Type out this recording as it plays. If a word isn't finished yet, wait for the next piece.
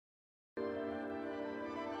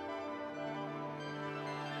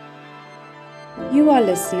You are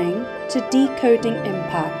listening to Decoding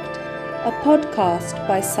Impact, a podcast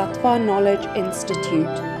by Sattva Knowledge Institute,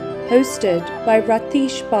 hosted by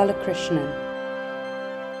Ratish Balakrishnan.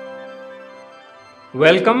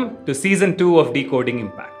 Welcome to Season 2 of Decoding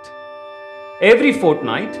Impact. Every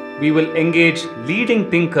fortnight, we will engage leading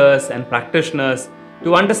thinkers and practitioners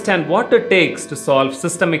to understand what it takes to solve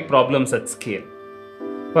systemic problems at scale.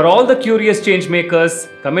 For all the curious changemakers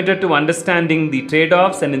committed to understanding the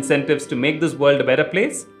trade-offs and incentives to make this world a better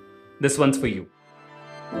place, this one's for you.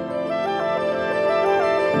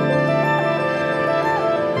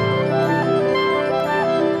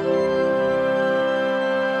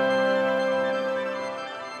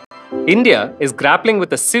 India is grappling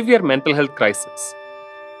with a severe mental health crisis,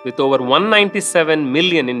 with over 197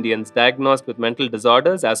 million Indians diagnosed with mental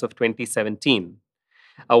disorders as of 2017.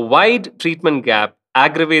 A wide treatment gap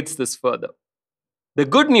aggravates this further. The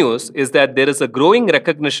good news is that there is a growing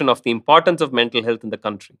recognition of the importance of mental health in the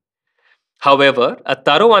country. However, a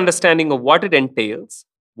thorough understanding of what it entails,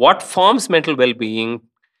 what forms mental well-being,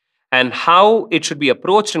 and how it should be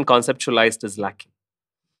approached and conceptualized is lacking.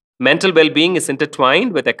 Mental well-being is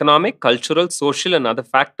intertwined with economic, cultural, social, and other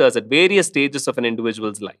factors at various stages of an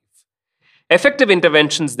individual's life. Effective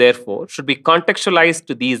interventions, therefore, should be contextualized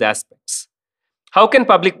to these aspects. How can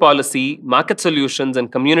public policy, market solutions,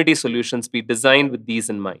 and community solutions be designed with these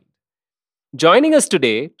in mind? Joining us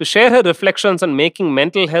today to share her reflections on making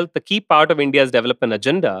mental health a key part of India's development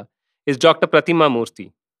agenda is Dr. Pratima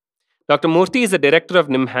Murthy. Dr. Murthy is the director of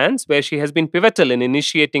NIMHANS, where she has been pivotal in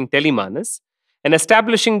initiating Telemanas and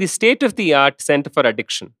establishing the state-of-the-art Center for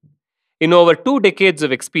Addiction. In over 2 decades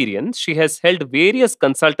of experience, she has held various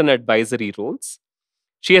consultant advisory roles.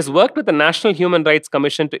 She has worked with the National Human Rights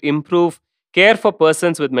Commission to improve care for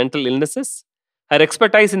persons with mental illnesses. Her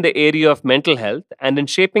expertise in the area of mental health and in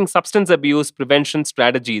shaping substance abuse prevention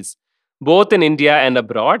strategies, both in India and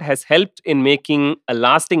abroad, has helped in making a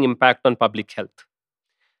lasting impact on public health.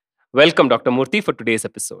 Welcome, Dr. Murthy, for today's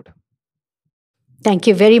episode. Thank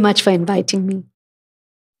you very much for inviting me.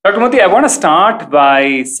 Dr. Murthy, I want to start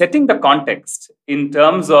by setting the context in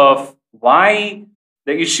terms of why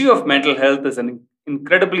the issue of mental health is an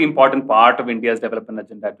incredibly important part of India's development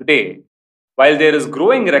agenda today. While there is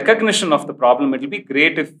growing recognition of the problem, it will be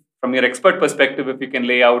great if, from your expert perspective, if you can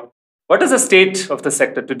lay out what is the state of the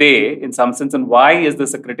sector today in some sense and why is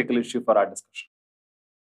this a critical issue for our discussion?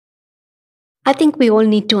 I think we all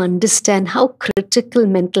need to understand how critical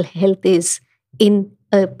mental health is in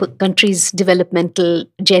a country's developmental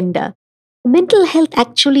agenda. Mental health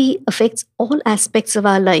actually affects all aspects of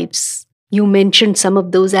our lives. You mentioned some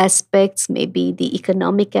of those aspects, maybe the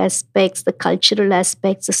economic aspects, the cultural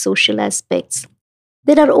aspects, the social aspects.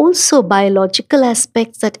 There are also biological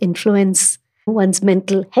aspects that influence one's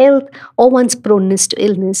mental health or one's proneness to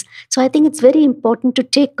illness. So I think it's very important to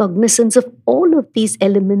take cognizance of all of these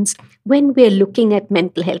elements when we're looking at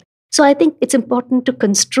mental health. So I think it's important to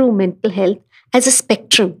construe mental health as a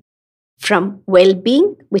spectrum from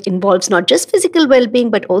well-being, which involves not just physical well-being,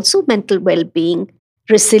 but also mental well-being,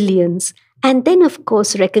 resilience, and then, of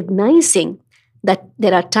course, recognizing that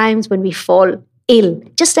there are times when we fall ill.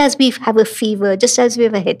 Just as we have a fever, just as we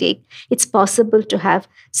have a headache, it's possible to have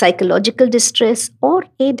psychological distress or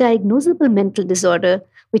a diagnosable mental disorder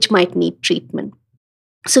which might need treatment.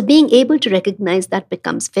 So being able to recognize that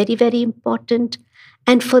becomes very, very important.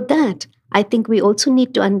 And for that, I think we also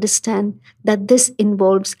need to understand that this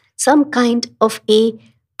involves some kind of a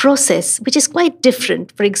process which is quite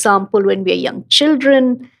different. For example, when we are young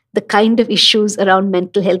children, the kind of issues around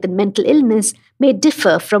mental health and mental illness may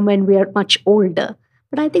differ from when we are much older.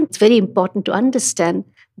 But I think it's very important to understand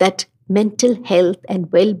that mental health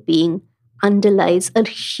and well-being underlies a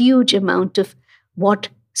huge amount of what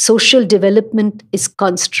social development is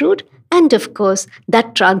construed. And of course,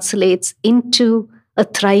 that translates into a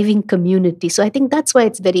thriving community. So I think that's why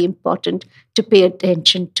it's very important to pay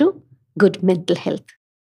attention to good mental health.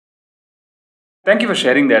 Thank you for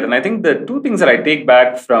sharing that. And I think the 2 things that I take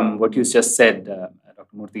back from what you just said,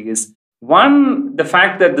 Dr. Murthy, is one, the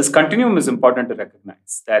fact that this continuum is important to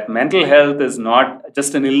recognize, that mental health is not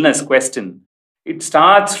just an illness question. It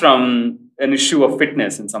starts from an issue of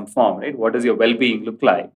fitness in some form, right? What does your well-being look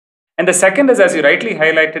like? And the second is, as you rightly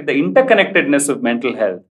highlighted, the interconnectedness of mental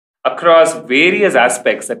health across various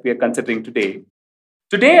aspects that we are considering today.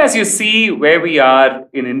 Today, as you see where we are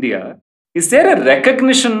in India, is there a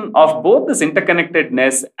recognition of both this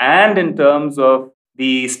interconnectedness and in terms of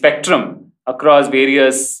the spectrum across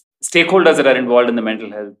various stakeholders that are involved in the mental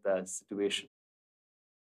health situation?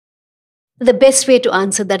 The best way to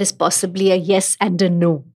answer that is possibly a yes and a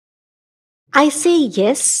no. I say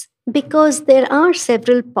yes because there are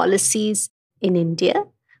several policies in India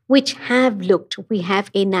which have looked. We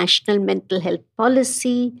have a national mental health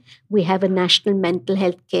policy, we have a national mental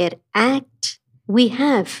health care act, we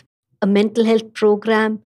have a mental health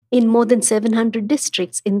program in more than 700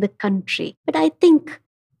 districts in the country. But I think,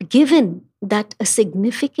 given that a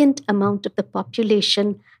significant amount of the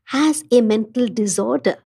population has a mental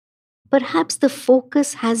disorder, perhaps the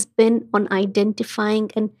focus has been on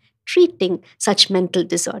identifying and treating such mental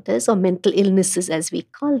disorders or mental illnesses, as we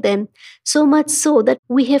call them, so much so that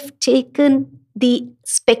we have taken the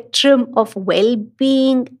spectrum of well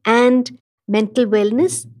being and mental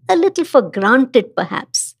wellness a little for granted,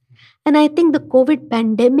 perhaps. And I think the COVID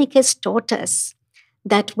pandemic has taught us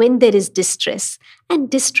that when there is distress, and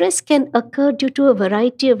distress can occur due to a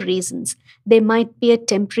variety of reasons, there might be a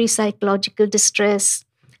temporary psychological distress,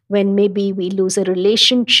 when maybe we lose a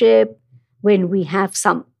relationship, when we have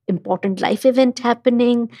some important life event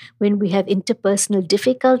happening, when we have interpersonal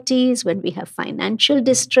difficulties, when we have financial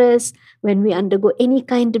distress, when we undergo any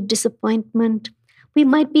kind of disappointment, we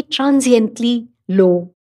might be transiently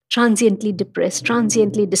low, transiently depressed,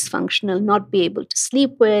 transiently dysfunctional, not be able to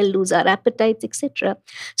sleep well, lose our appetites, etc.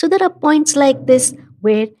 So there are points like this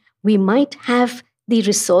where we might have the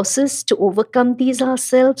resources to overcome these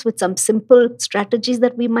ourselves with some simple strategies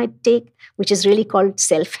that we might take, which is really called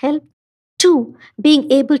self-help. Two,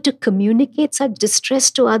 being able to communicate such distress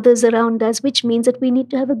to others around us, which means that we need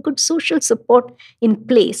to have a good social support in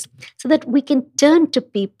place so that we can turn to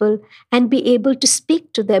people and be able to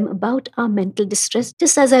speak to them about our mental distress.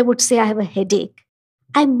 Just as I would say, I have a headache,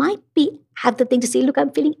 I might have the thing to say, look,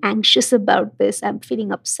 I'm feeling anxious about this, I'm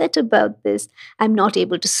feeling upset about this, I'm not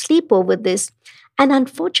able to sleep over this. And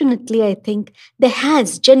unfortunately, I think there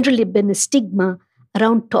has generally been a stigma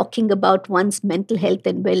around talking about one's mental health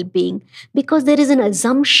and well-being, because there is an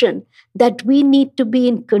assumption that we need to be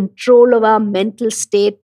in control of our mental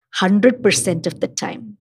state 100% of the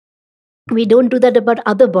time. We don't do that about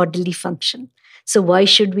other bodily function. So why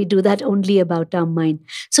should we do that only about our mind?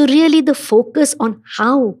 So really the focus on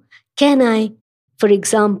how can I, for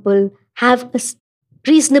example, have a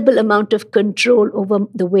reasonable amount of control over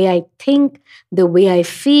the way I think, the way I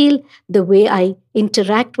feel, the way I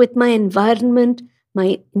interact with my environment,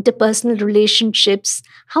 my interpersonal relationships.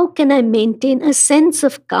 How can I maintain a sense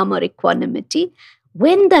of calm or equanimity?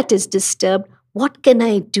 When that is disturbed, what can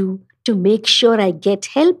I do to make sure I get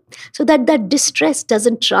help so that that distress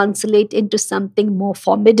doesn't translate into something more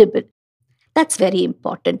formidable? That's very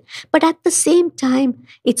important. But at the same time,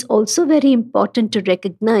 it's also very important to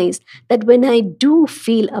recognize that when I do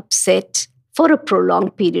feel upset for a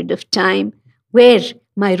prolonged period of time, where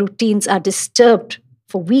my routines are disturbed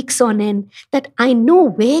for weeks on end, that I know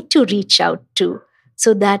where to reach out to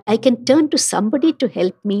so that I can turn to somebody to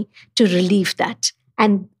help me to relieve that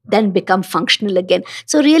and then become functional again.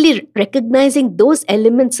 So really recognizing those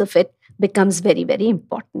elements of it becomes very, very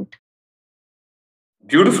important.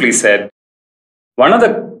 Beautifully said. One of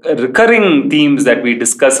the recurring themes that we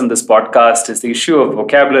discuss in this podcast is the issue of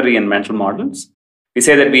vocabulary and mental models. We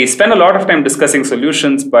say that we spend a lot of time discussing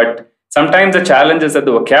solutions, but sometimes the challenge is that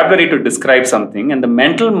the vocabulary to describe something and the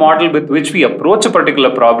mental model with which we approach a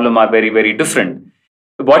particular problem are very, very different.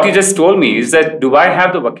 What you just told me is that, do I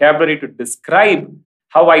have the vocabulary to describe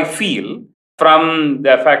how I feel, from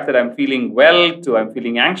the fact that I'm feeling well to I'm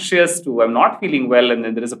feeling anxious to I'm not feeling well, and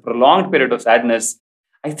then there is a prolonged period of sadness?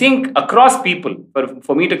 I think across people,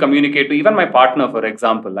 for me to communicate to even my partner, for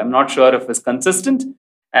example, I'm not sure if it's consistent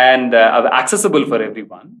and accessible for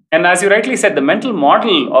everyone. And as you rightly said, the mental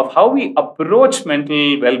model of how we approach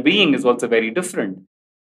mental well-being is also very different.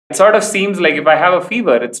 It sort of seems like if I have a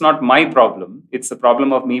fever, it's not my problem. It's the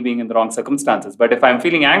problem of me being in the wrong circumstances. But if I'm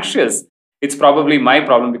feeling anxious, it's probably my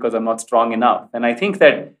problem because I'm not strong enough. And I think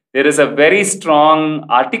that there is a very strong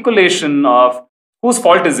articulation of whose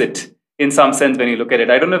fault is it, in some sense, when you look at it.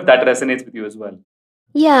 I don't know if that resonates with you as well.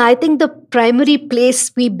 Yeah, I think the primary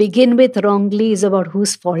place we begin with wrongly is about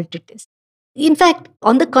whose fault it is. In fact,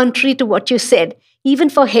 on the contrary to what you said, even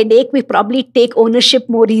for headache, we probably take ownership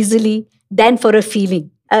more easily than for a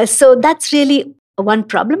feeling. So that's really one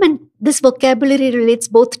problem. And this vocabulary relates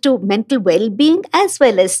both to mental well-being as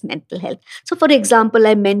well as mental health. So for example,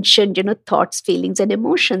 I mentioned, thoughts, feelings, and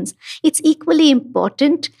emotions. It's equally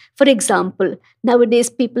important. For example, nowadays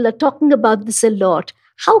people are talking about this a lot.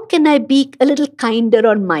 How can I be a little kinder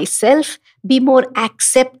on myself, be more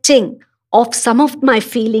accepting of some of my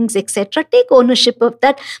feelings, etc., take ownership of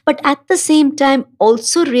that, but at the same time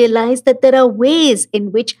also realize that there are ways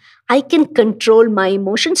in which I can control my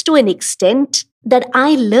emotions to an extent that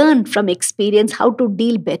I learn from experience how to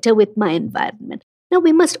deal better with my environment. Now,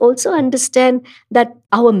 we must also understand that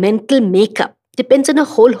our mental makeup depends on a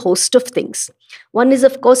whole host of things. One is,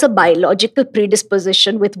 of course, a biological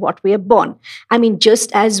predisposition with what we are born. I mean,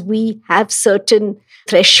 just as we have certain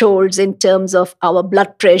thresholds in terms of our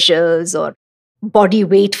blood pressures or body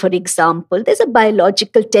weight, for example, there's a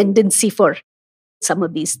biological tendency for some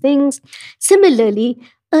of these things. Similarly,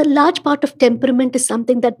 a large part of temperament is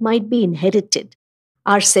something that might be inherited.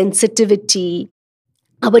 Our sensitivity,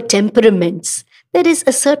 our temperaments, there is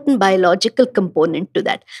a certain biological component to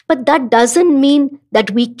that. But that doesn't mean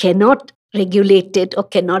that we cannot regulate it or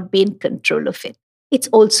cannot be in control of it. It's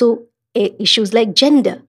also issues like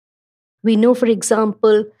gender. We know, for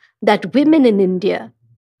example, that women in India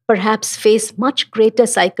perhaps face much greater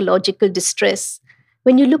psychological distress.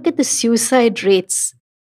 When you look at the suicide rates,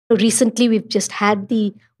 recently we've just had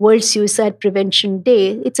the World Suicide Prevention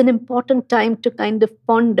Day. It's an important time to kind of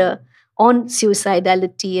ponder on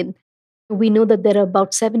suicidality. And we know that there are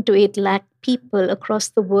about 7 to 8 lakh people across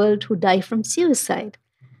the world who die from suicide.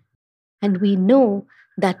 And we know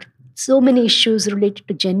that so many issues related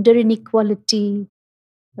to gender inequality,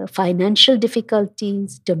 financial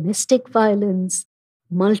difficulties, domestic violence,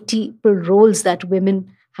 multiple roles that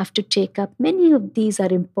women have to take up. Many of these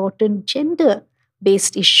are important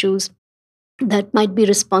gender-based issues that might be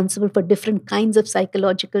responsible for different kinds of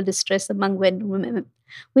psychological distress among women.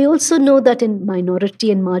 We also know that in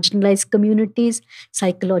minority and marginalized communities,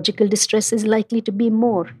 psychological distress is likely to be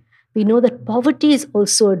more. We know that poverty is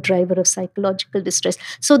also a driver of psychological distress.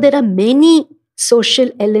 So there are many social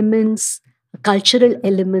elements, cultural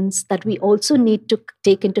elements that we also need to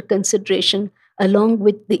take into consideration along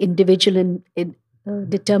with the individual and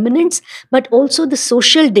determinants, but also the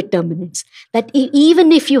social determinants. That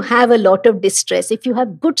even if you have a lot of distress, if you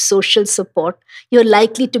have good social support, you're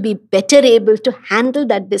likely to be better able to handle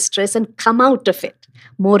that distress and come out of it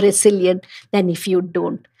more resilient than if you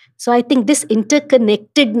don't. So I think this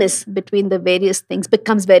interconnectedness between the various things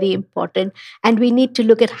becomes very important. And we need to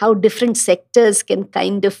look at how different sectors can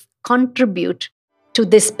kind of contribute to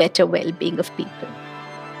this better well-being of people.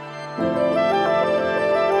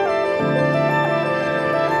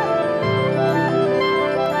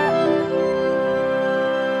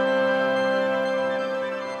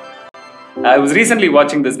 I was recently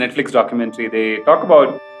watching this Netflix documentary. They talk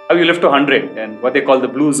about how you live to 100 and what they call the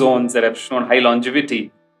blue zones that have shown high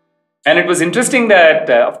longevity. And it was interesting that,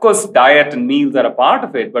 of course, diet and meals are a part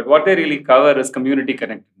of it, but what they really cover is community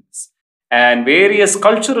connectedness and various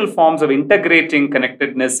cultural forms of integrating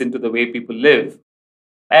connectedness into the way people live.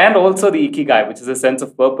 And also the ikigai, which is a sense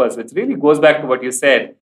of purpose, which really goes back to what you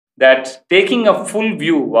said, that taking a full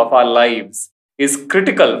view of our lives is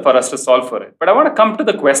critical for us to solve for it. But I want to come to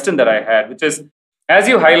the question that I had, which is, as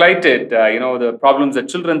you highlighted, the problems that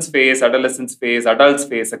children face, adolescents face, adults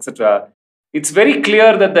face, etc. It's very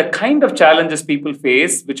clear that the kind of challenges people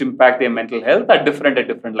face, which impact their mental health, are different at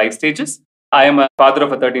different life stages. I am a father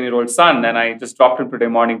of a 13-year-old son, and I just dropped him today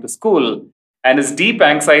morning to school. And his deep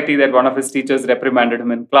anxiety that one of his teachers reprimanded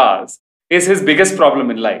him in class is his biggest problem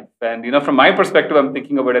in life. And, from my perspective, I'm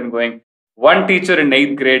thinking about it and going, one teacher in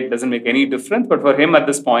 8th grade doesn't make any difference, but for him at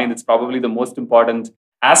this point, it's probably the most important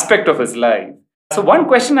aspect of his life. So one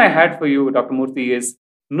question I had for you, Dr. Murthy, is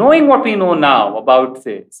knowing what we know now about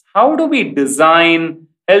this, how do we design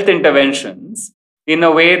health interventions in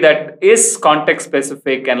a way that is context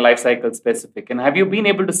specific and life cycle specific? And have you been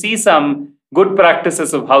able to see some good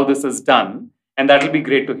practices of how this is done? And that will be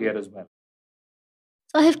great to hear as well.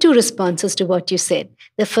 So I have 2 responses to what you said.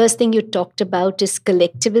 The first thing you talked about is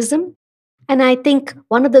collectivism. And I think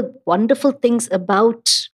one of the wonderful things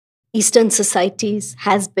about Eastern societies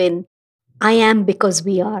has been, I am because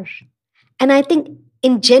we are. And I think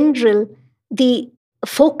in general, the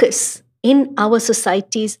focus in our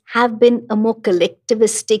societies have been a more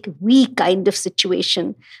collectivistic, we kind of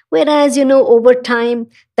situation. Whereas, over time,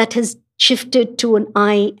 that has shifted to an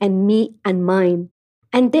I and me and mine.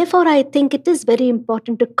 And therefore, I think it is very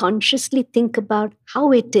important to consciously think about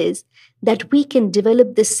how it is that we can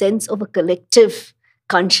develop this sense of a collective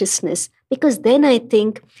consciousness. Because then I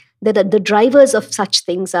think that the drivers of such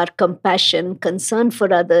things are compassion, concern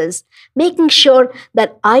for others, making sure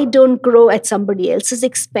that I don't grow at somebody else's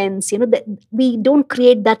expense, that we don't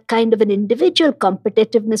create that kind of an individual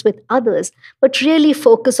competitiveness with others, but really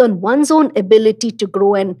focus on one's own ability to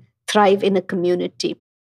grow and thrive in a community.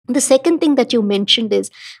 The second thing that you mentioned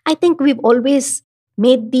is, I think we've always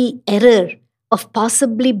made the error of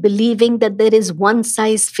possibly believing that there is one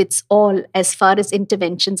size fits all as far as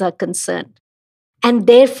interventions are concerned. And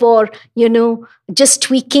therefore, just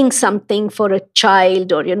tweaking something for a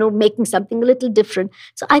child or, making something a little different.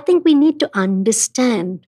 So I think we need to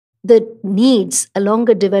understand the needs along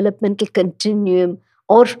a developmental continuum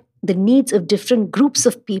or the needs of different groups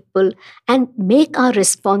of people and make our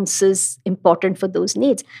responses important for those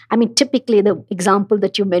needs. I mean, typically the example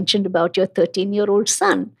that you mentioned about your 13-year-old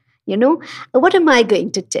son, what am I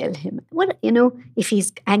going to tell him? If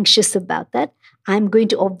he's anxious about that, I'm going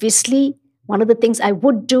to obviously, one of the things I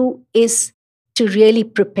would do is to really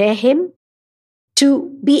prepare him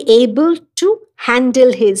to be able to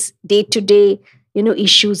handle his day-to-day,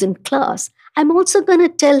 issues in class. I'm also going to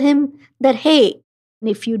tell him that, hey,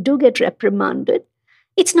 if you do get reprimanded,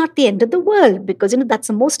 it's not the end of the world, because that's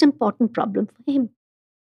the most important problem for him.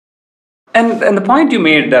 And the point you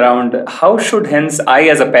made around how should hence I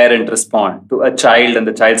as a parent respond to a child and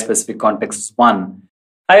the child specific context is one.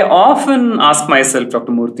 I often ask myself,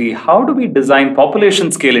 Dr. Murthy, how do we design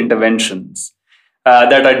population scale interventions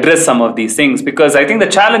that address some of these things? Because I think the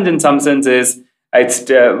challenge in some sense is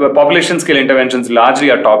population scale interventions largely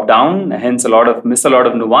are top down, hence miss a lot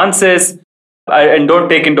of nuances and don't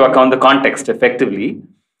take into account the context effectively.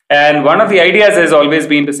 And one of the ideas has always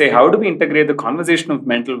been to say, how do we integrate the conversation of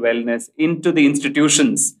mental wellness into the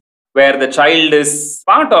institutions where the child is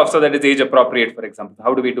part of, so that it's age appropriate, for example?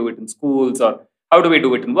 How do we do it in schools, or how do we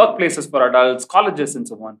do it in workplaces for adults, colleges, and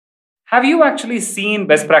so on? Have you actually seen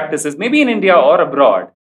best practices, maybe in India or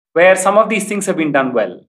abroad, where some of these things have been done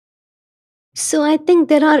well? So I think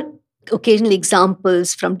there are occasional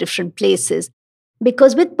examples from different places.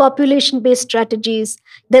 Because with population-based strategies,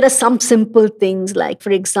 there are some simple things like,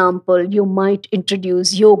 for example, you might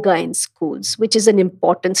introduce yoga in schools, which is an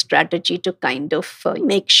important strategy to kind of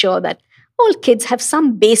make sure that all kids have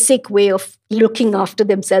some basic way of looking after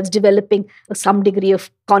themselves, developing some degree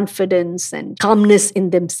of confidence and calmness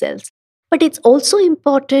in themselves. But it's also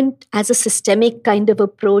important as a systemic kind of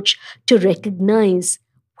approach to recognize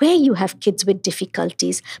where you have kids with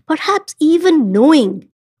difficulties, perhaps even knowing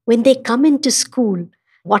when they come into school,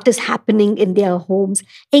 what is happening in their homes,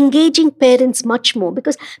 engaging parents much more,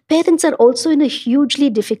 because parents are also in a hugely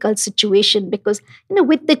difficult situation because,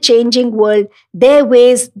 with the changing world, their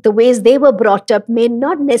ways, the ways they were brought up may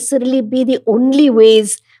not necessarily be the only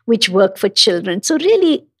ways which work for children. So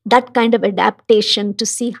really, that kind of adaptation to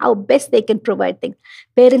see how best they can provide things.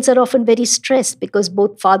 Parents are often very stressed because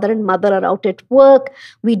both father and mother are out at work.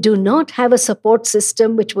 We do not have a support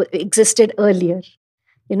system which existed earlier.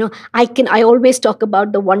 I always talk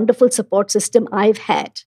about the wonderful support system I've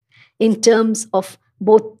had in terms of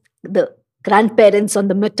both the grandparents on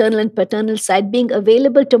the maternal and paternal side being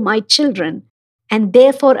available to my children and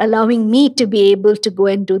therefore allowing me to be able to go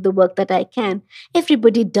and do the work that I can.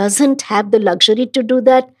 Everybody doesn't have the luxury to do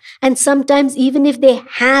that. And sometimes even if they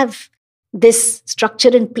have this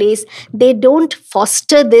structure in place, they don't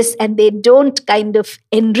foster this and they don't kind of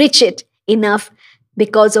enrich it enough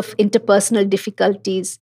because of interpersonal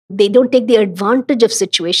difficulties. They don't take the advantage of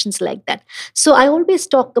situations like that. So I always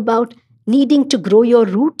talk about needing to grow your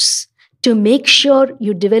roots to make sure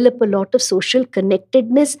you develop a lot of social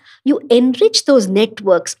connectedness. You enrich those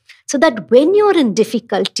networks so that when you're in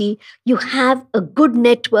difficulty, you have a good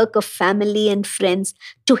network of family and friends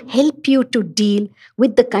to help you to deal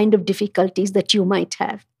with the kind of difficulties that you might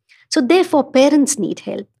have. So therefore, parents need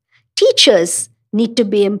help. Teachers need to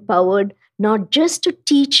be empowered, not just to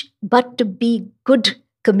teach, but to be good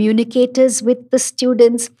communicators with the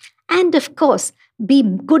students, and of course, be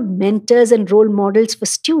good mentors and role models for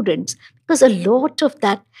students, because a lot of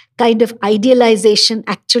that kind of idealization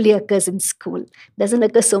actually occurs in school. Doesn't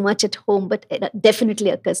occur so much at home, but it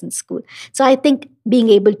definitely occurs in school. So I think being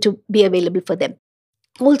able to be available for them.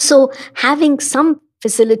 Also, having some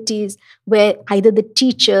facilities where either the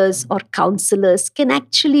teachers or counselors can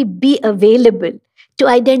actually be available to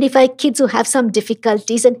identify kids who have some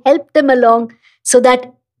difficulties and help them along so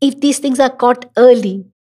that if these things are caught early,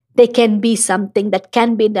 they can be something that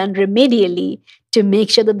can be done remedially to make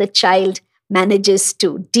sure that the child manages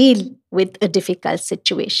to deal with a difficult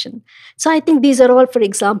situation. So I think these are all, for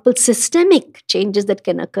example, systemic changes that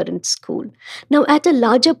can occur in school. Now, at a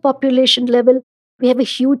larger population level, we have a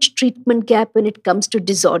huge treatment gap when it comes to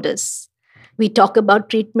disorders. We talk about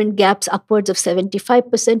treatment gaps upwards of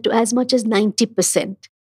 75% to as much as 90%.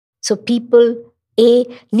 So people,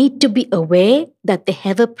 need to be aware that they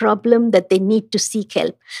have a problem, that they need to seek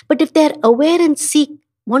help. But if they're aware and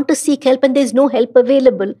want to seek help and there's no help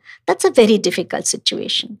available, that's a very difficult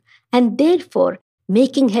situation. And therefore,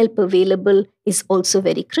 making help available is also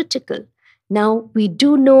very critical. Now, we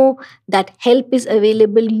do know that help is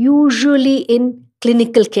available usually in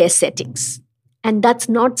clinical care settings. And that's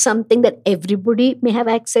not something that everybody may have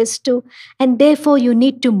access to. And therefore, you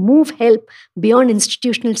need to move help beyond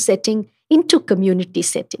institutional setting into community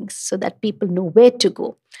settings so that people know where to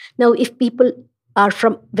go. Now, if people are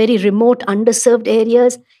from very remote, underserved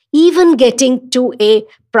areas, Even getting to a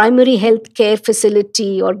primary health care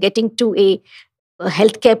facility or getting to a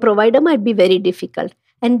healthcare provider might be very difficult.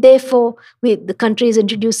 And therefore, the country has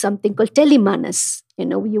introduced something called telemanas,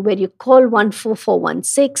 where you call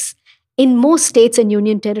 14416. In most states and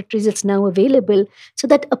union territories, it's now available. So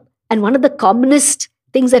that, and one of the commonest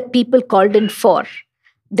things that people called in for,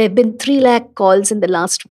 there have been 3 lakh calls in the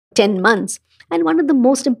last 10 months. And one of the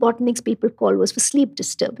most important things people call was for sleep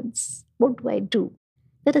disturbance. What do I do?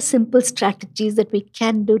 There are simple strategies that we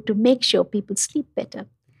can do to make sure people sleep better,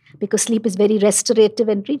 because sleep is very restorative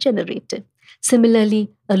and regenerative.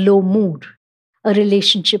 Similarly, a low mood, a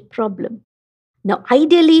relationship problem. Now,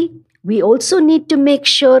 ideally, we also need to make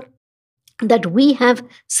sure that we have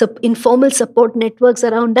informal support networks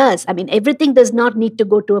around us. I mean, everything does not need to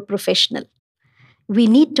go to a professional. We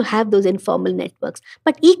need to have those informal networks.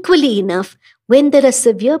 But equally enough, when there are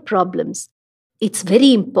severe problems, it's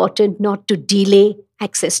very important not to delay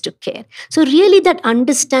access to care. So really that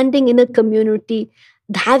understanding in a community,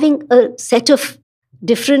 having a set of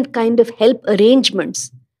different kind of help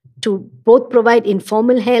arrangements to both provide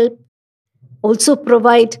informal help, also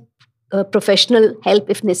provide professional help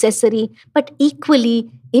if necessary, but equally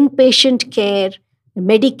inpatient care,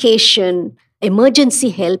 medication, emergency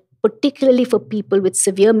help, particularly for people with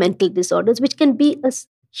severe mental disorders, which can be a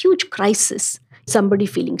huge crisis. Somebody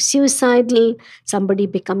feeling suicidal, somebody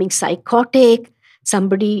becoming psychotic,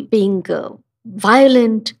 somebody being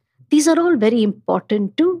violent. These are all very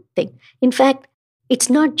important to think. In fact, it's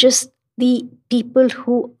not just the people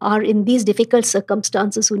who are in these difficult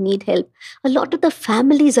circumstances who need help. A lot of the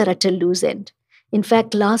families are at a loose end. In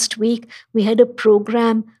fact, last week, we had a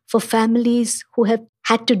program for families who have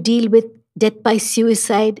had to deal with death by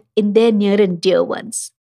suicide in their near and dear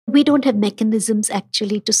ones. We don't have mechanisms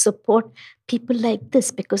actually to support people like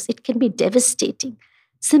this because it can be devastating.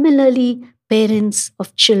 Similarly, parents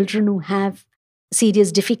of children who have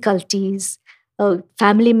serious difficulties,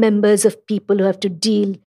 family members of people who have to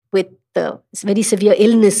deal with very severe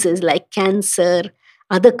illnesses like cancer,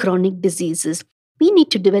 other chronic diseases. We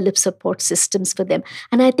need to develop support systems for them.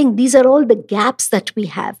 And I think these are all the gaps that we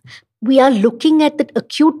have. We are looking at the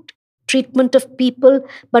acute treatment of people,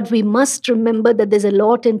 but we must remember that there's a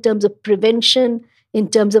lot in terms of prevention, in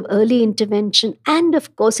terms of early intervention, and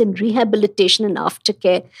of course in rehabilitation and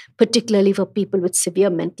aftercare, particularly for people with severe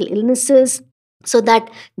mental illnesses, so that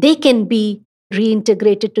they can be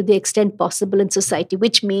reintegrated to the extent possible in society,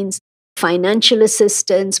 which means financial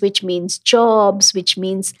assistance, which means jobs, which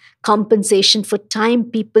means compensation for time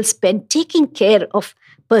people spend taking care of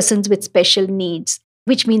persons with special needs,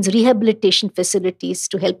 which means rehabilitation facilities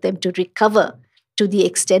to help them to recover to the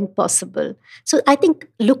extent possible. So I think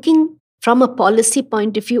looking from a policy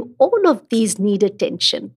point of view, all of these need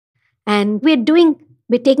attention. And we're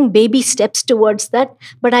taking baby steps towards that.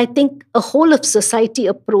 But I think a whole of society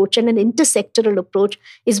approach and an intersectoral approach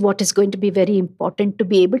is what is going to be very important to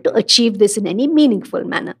be able to achieve this in any meaningful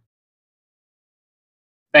manner.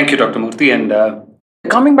 Thank you, Dr. Murthy. And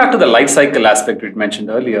coming back to the life cycle aspect we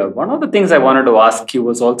mentioned earlier, one of the things I wanted to ask you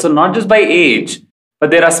was also not just by age,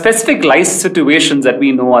 but there are specific life situations that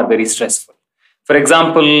we know are very stressful. For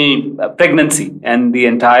example, pregnancy and the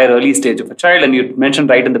entire early stage of a child. And you mentioned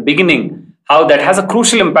right in the beginning how that has a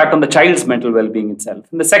crucial impact on the child's mental well-being itself.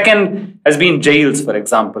 And the second has been jails, for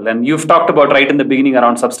example. And you've talked about right in the beginning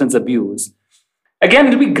around substance abuse. Again,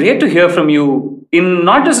 it'll be great to hear from you in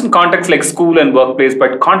not just in contexts like school and workplace,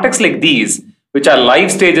 but contexts like these, which are life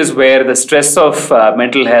stages where the stress of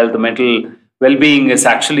mental health, the mental well-being is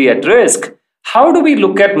actually at risk. How do we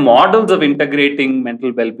look at models of integrating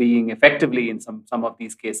mental well-being effectively in some of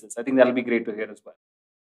these cases? I think that'll be great to hear as well.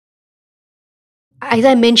 As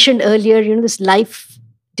I mentioned earlier, this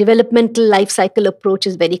developmental life cycle approach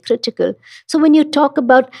is very critical. So when you talk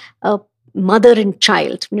about mother and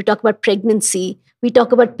child, when you talk about pregnancy, we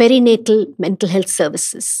talk about perinatal mental health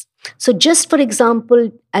services. So just for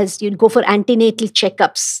example, as you go for antenatal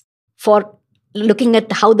checkups for looking at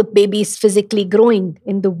how the baby is physically growing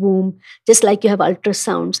in the womb, just like you have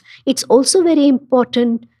ultrasounds, it's also very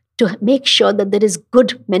important to make sure that there is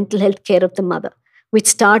good mental health care of the mother, which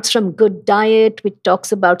starts from good diet, which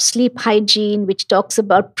talks about sleep hygiene, which talks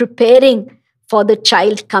about preparing for the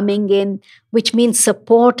child coming in, which means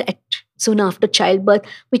support soon after childbirth,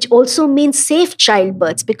 which also means safe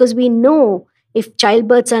childbirths, because we know if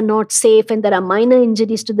childbirths are not safe and there are minor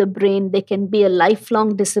injuries to the brain, there can be a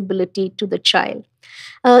lifelong disability to the child.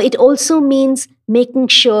 It also means making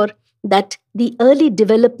sure that the early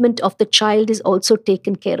development of the child is also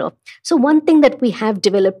taken care of. So one thing that we have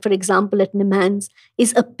developed, for example, at NIMHANS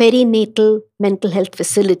is a perinatal mental health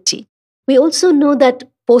facility. We also know that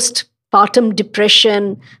postpartum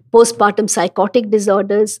depression, Postpartum psychotic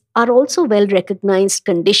disorders are also well recognized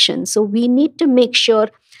conditions. So we need to make sure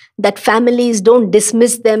that families don't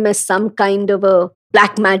dismiss them as some kind of a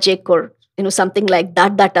black magic or something like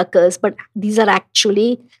that occurs, but these are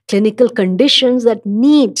actually clinical conditions that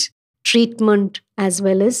need treatment as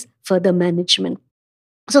well as further management.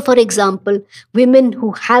 So, for example, women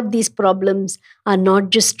who have these problems are not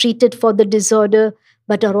just treated for the disorder,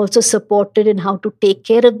 but are also supported in how to take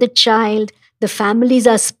care of the child. The families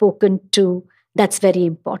are spoken to. That's very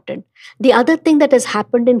important. The other thing that has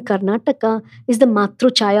happened in Karnataka is the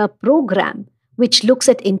Matruchaya program, which looks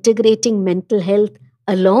at integrating mental health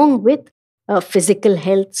along with physical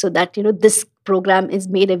health, so that this program is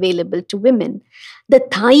made available to women. The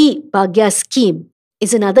Thai Bhagya scheme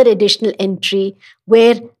is another additional entry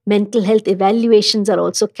where mental health evaluations are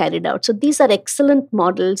also carried out. So these are excellent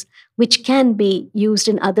models which can be used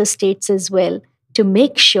in other states as well to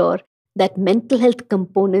make sure that mental health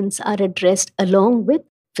components are addressed along with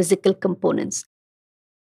physical components.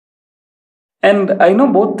 And I know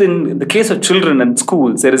both in the case of children and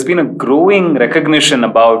schools, there has been a growing recognition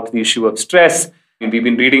about the issue of stress. We've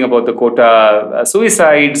been reading about the Kota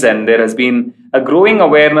suicides, and there has been a growing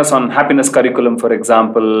awareness on happiness curriculum, for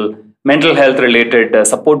example, mental health related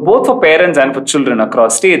support, both for parents and for children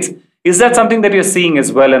across states. Is that something that you're seeing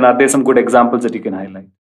as well? And are there some good examples that you can highlight?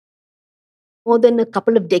 More than a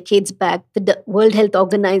couple of decades back, the World Health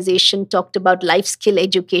Organization talked about life skill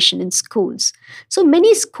education in schools. So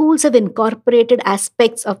many schools have incorporated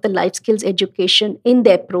aspects of the life skills education in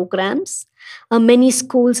their programs. Many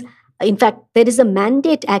schools, in fact, there is a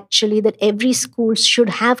mandate actually that every school should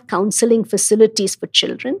have counseling facilities for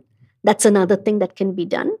children. That's another thing that can be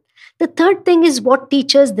done. The third thing is what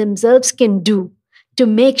teachers themselves can do to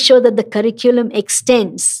make sure that the curriculum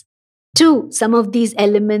extends to some of these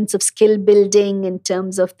elements of skill building in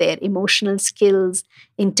terms of their emotional skills,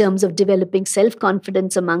 in terms of developing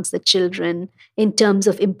self-confidence amongst the children, in terms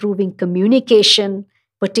of improving communication,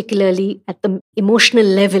 particularly at the emotional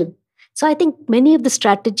level. So I think many of the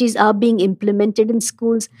strategies are being implemented in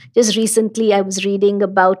schools. Just recently, I was reading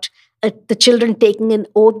about the children taking an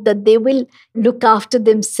oath that they will look after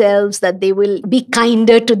themselves, that they will be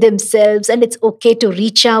kinder to themselves, and it's okay to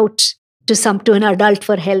reach out to an adult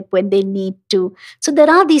for help when they need to. So there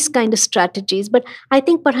are these kind of strategies, but I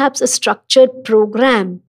think perhaps a structured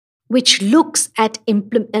program which looks at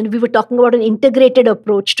and we were talking about an integrated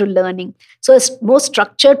approach to learning. So more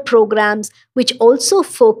structured programs which also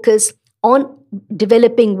focus on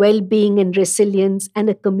developing well-being and resilience and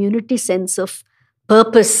a community sense of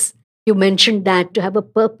purpose. You mentioned that, to have a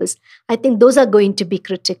purpose. I think those are going to be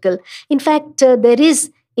critical. In fact, there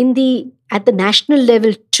is at the national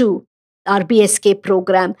level too, RBSK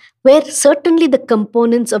program, where certainly the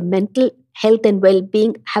components of mental health and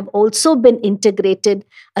well-being have also been integrated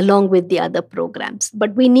along with the other programs.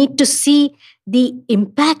 But we need to see the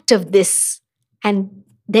impact of this, and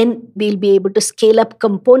then we'll be able to scale up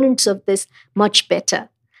components of this much better.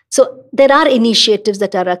 So there are initiatives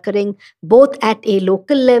that are occurring both at a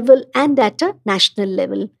local level and at a national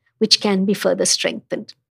level, which can be further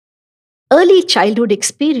strengthened. Early childhood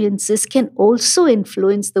experiences can also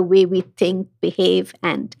influence the way we think, behave,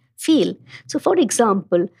 and feel. So, for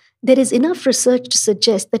example, there is enough research to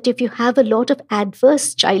suggest that if you have a lot of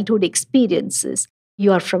adverse childhood experiences,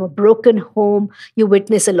 you are from a broken home, you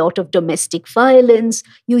witness a lot of domestic violence,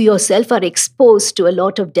 you yourself are exposed to a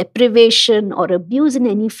lot of deprivation or abuse in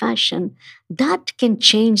any fashion, that can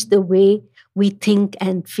change the way we think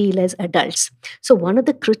and feel as adults. So, one of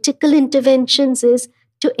the critical interventions is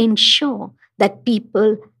to ensure that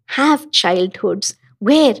people have childhoods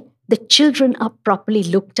where the children are properly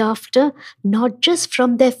looked after, not just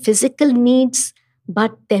from their physical needs,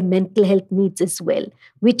 but their mental health needs as well,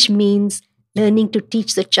 which means learning to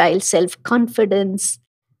teach the child self-confidence,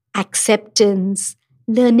 acceptance,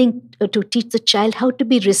 learning to teach the child how to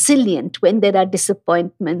be resilient when there are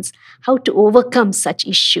disappointments, how to overcome such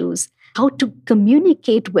issues, how to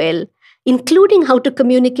communicate well, including how to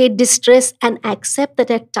communicate distress and accept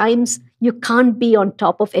that at times you can't be on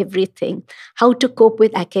top of everything, how to cope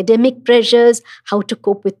with academic pressures, how to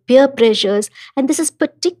cope with peer pressures. And this is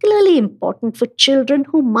particularly important for children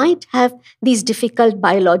who might have these difficult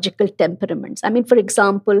biological temperaments. I mean, for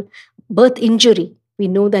example, birth injury. We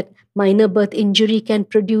know that minor birth injury can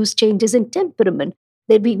produce changes in temperament.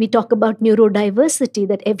 We talk about neurodiversity,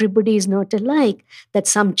 that everybody is not alike, that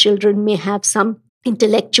some children may have some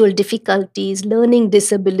intellectual difficulties, learning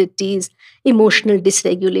disabilities, emotional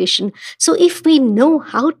dysregulation. So if we know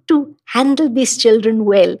how to handle these children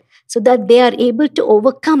well, so that they are able to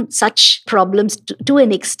overcome such problems to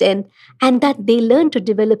an extent, and that they learn to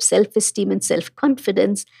develop self-esteem and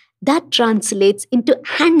self-confidence that translates into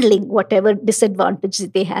handling whatever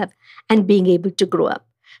disadvantages they have and being able to grow up.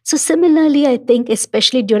 So similarly, I think,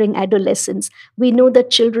 especially during adolescence, we know that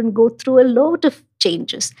children go through a lot of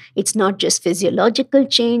changes. It's not just physiological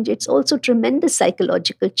change, it's also tremendous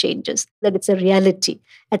psychological changes, that it's a reality.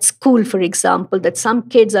 At school, for example, that some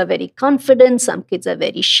kids are very confident, some kids are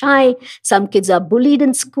very shy, some kids are bullied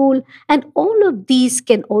in school, and all of these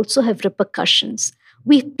can also have repercussions.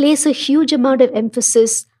 We place a huge amount of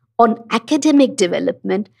emphasis on academic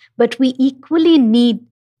development, but we equally need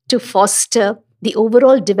to foster the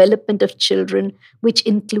overall development of children, which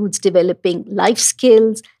includes developing life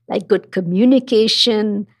skills like good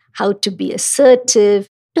communication, how to be assertive,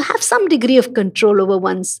 to have some degree of control over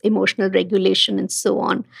one's emotional regulation and so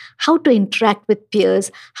on, how to interact with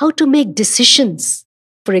peers, how to make decisions,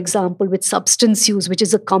 for example, with substance use, which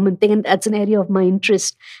is a common thing, and that's an area of my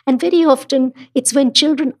interest. And very often, it's when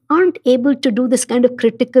children aren't able to do this kind of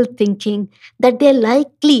critical thinking that they're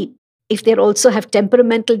likely, if they also have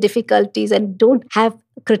temperamental difficulties and don't have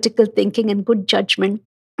critical thinking and good judgment,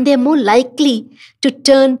 they're more likely to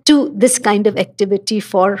turn to this kind of activity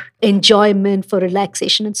for enjoyment, for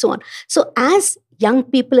relaxation, and so on. So as young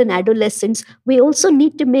people and adolescents, we also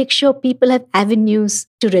need to make sure people have avenues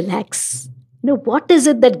to relax. What is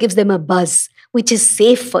it that gives them a buzz, which is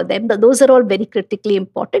safe for them? Those are all very critically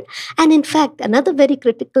important. And in fact, another very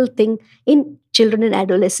critical thing in children and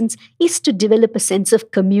adolescents is to develop a sense of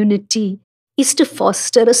community, is to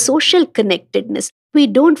foster a social connectedness. We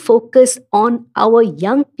don't focus on our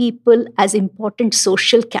young people as important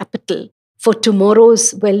social capital for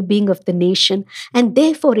tomorrow's well-being of the nation, and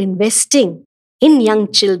therefore investing in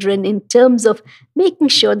young children in terms of making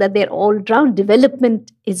sure that their all-round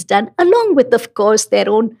development is done, along with, of course, their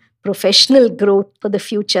own professional growth for the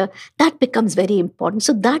future. That becomes very important.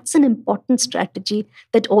 So that's an important strategy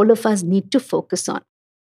that all of us need to focus on.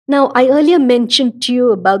 Now, I earlier mentioned to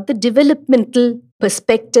you about the developmental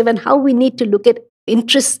perspective and how we need to look at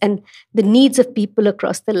interests and the needs of people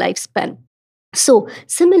across the lifespan. So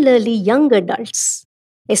similarly, young adults,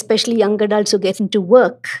 especially young adults who get into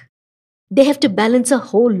work, they have to balance a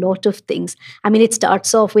whole lot of things. I mean, it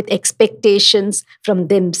starts off with expectations from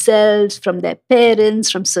themselves, from their parents,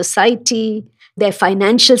 from society, their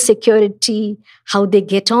financial security, how they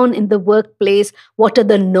get on in the workplace, what are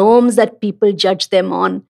the norms that people judge them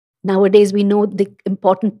on. Nowadays, we know the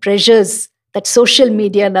important pressures that social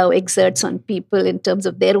media now exerts on people in terms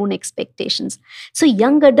of their own expectations. So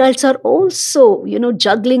young adults are also,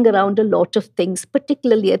 juggling around a lot of things,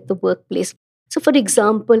 particularly at the workplace. So, for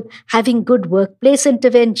example, having good workplace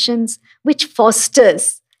interventions, which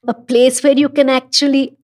fosters a place where you can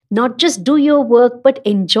actually not just do your work, but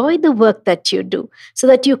enjoy the work that you do, so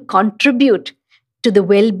that you contribute to the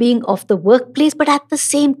well-being of the workplace, but at the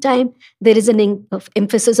same time, there is an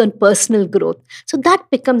emphasis on personal growth. So that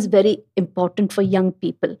becomes very important for young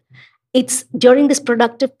people. It's during this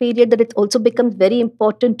productive period that it also becomes very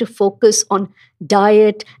important to focus on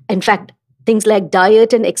diet. In fact, things like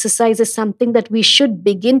diet and exercise is something that we should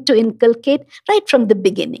begin to inculcate right from the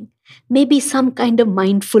beginning. Maybe some kind of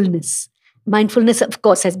mindfulness. Mindfulness, of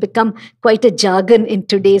course, has become quite a jargon in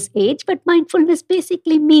today's age, but mindfulness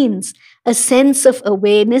basically means a sense of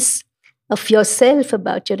awareness of yourself,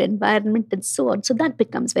 about your environment, and so on. So that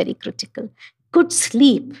becomes very critical. Good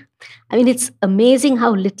sleep. I mean, it's amazing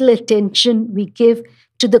how little attention we give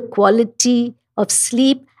to the quality of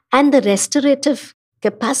sleep and the restorative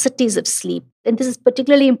capacities of sleep. And this is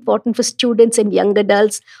particularly important for students and young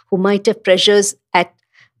adults who might have pressures at,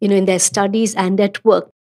 in their studies and at work,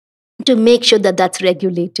 to make sure that that's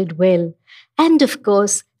regulated well. And of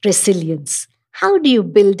course, resilience. How do you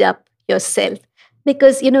build up yourself?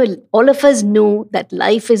 Because, all of us know that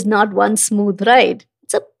life is not one smooth ride.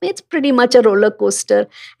 It's pretty much a roller coaster.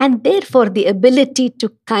 And therefore, the ability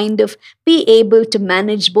to kind of be able to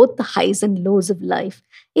manage both the highs and lows of life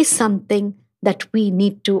is something that we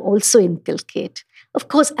need to also inculcate. Of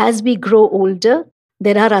course, as we grow older,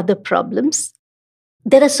 there are other problems.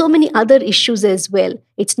 There are so many other issues as well.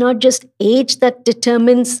 It's not just age that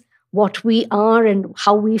determines what we are and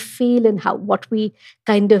how we feel and what we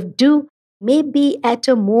kind of do. Maybe at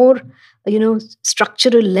a more,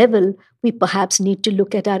 structural level, we perhaps need to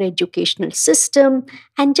look at our educational system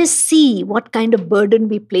and just see what kind of burden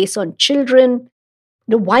we place on children,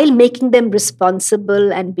 while making them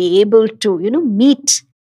responsible and be able to, meet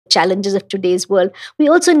challenges of today's world. We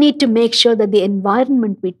also need to make sure that the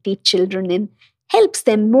environment we teach children in helps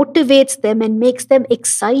them, motivates them, and makes them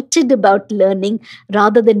excited about learning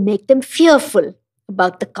rather than make them fearful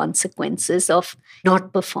about the consequences of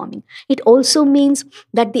not performing. It also means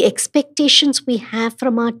that the expectations we have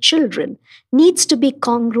from our children needs to be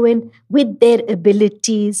congruent with their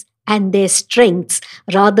abilities and their strengths,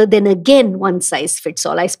 rather than, again, one size fits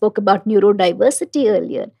all. I spoke about neurodiversity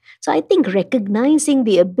earlier. So I think recognizing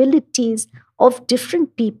the abilities of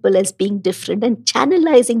different people as being different and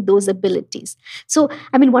channelizing those abilities. So,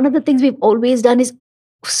 one of the things we've always done is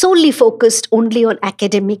solely focused only on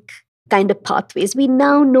academic kind of pathways. We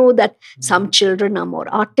now know that some children are more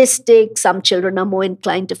artistic, some children are more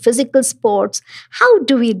inclined to physical sports. How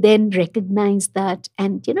do we then recognize that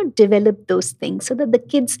and, develop those things so that the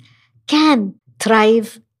kids can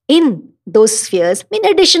thrive in those spheres, in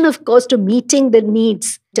addition, of course, to meeting the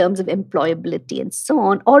needs in terms of employability and so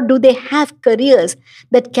on? Or do they have careers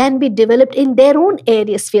that can be developed in their own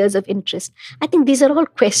area, spheres of interest? I think these are all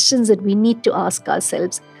questions that we need to ask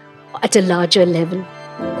ourselves at a larger level.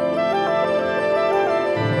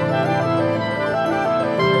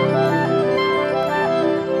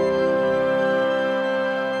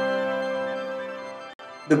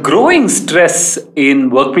 The growing stress in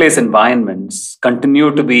workplace environments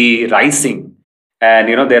continue to be rising. And,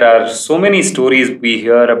 there are so many stories we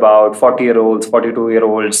hear about 40-year-olds,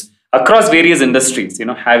 42-year-olds across various industries,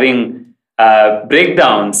 having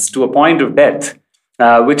breakdowns to a point of death,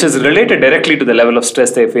 which is related directly to the level of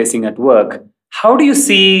stress they're facing at work. How do you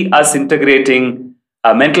see us integrating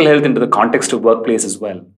mental health into the context of workplace as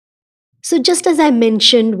well? So just as I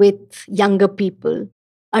mentioned with younger people,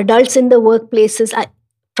 adults in the workplaces,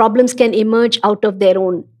 problems can emerge out of their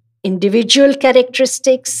own individual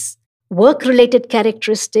characteristics, work-related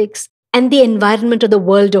characteristics, and the environment of the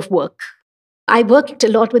world of work. I worked a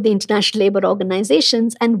lot with the international labor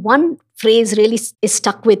organizations, and one phrase really is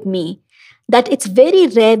stuck with me, that it's very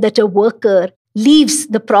rare that a worker leaves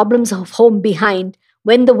the problems of home behind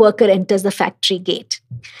when the worker enters the factory gate.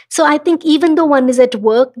 So I think even though one is at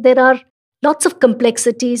work, there are lots of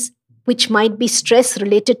complexities which might be stress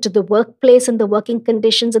related to the workplace and the working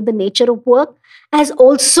conditions and the nature of work, as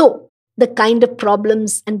also the kind of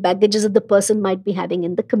problems and baggages that the person might be having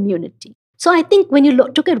in the community. So I think when you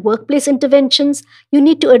look at workplace interventions, you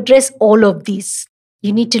need to address all of these.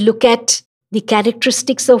 You need to look at the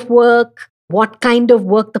characteristics of work, what kind of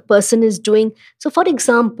work the person is doing. So for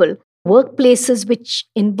example, workplaces which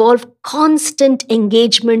involve constant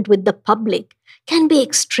engagement with the public can be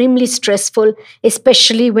extremely stressful,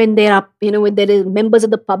 especially when there are, when there are members of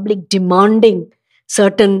the public demanding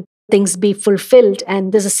certain things be fulfilled,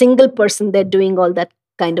 and there's a single person there doing all that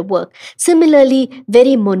kind of work. Similarly,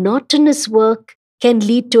 very monotonous work can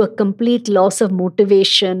lead to a complete loss of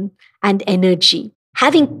motivation and energy.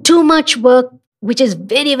 Having too much work, which is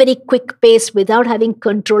very, very quick paced without having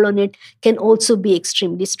control on it, can also be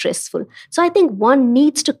extremely stressful. So I think one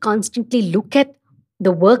needs to constantly look at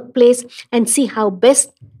the workplace and see how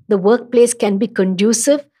best the workplace can be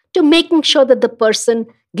conducive to making sure that the person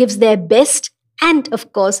gives their best and,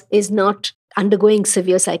 of course, is not undergoing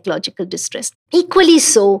severe psychological distress. Equally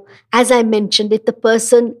so, as I mentioned, if the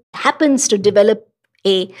person happens to develop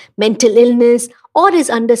a mental illness or is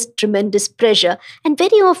under tremendous pressure, and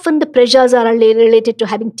very often the pressures are related to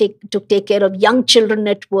having to take care of young children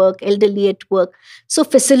at work, elderly at work. So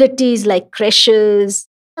facilities like creches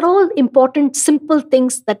are all important, simple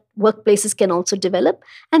things that workplaces can also develop.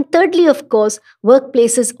 And thirdly, of course,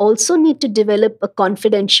 workplaces also need to develop a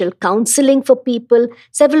confidential counseling for people.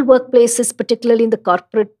 Several workplaces, particularly in the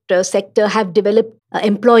corporate sector, have developed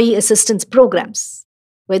employee assistance programs,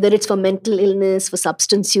 whether it's for mental illness, for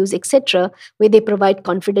substance use, etc., where they provide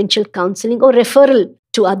confidential counseling or referral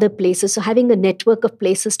to other places. So having a network of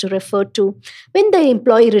places to refer to. When the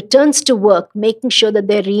employee returns to work, making sure that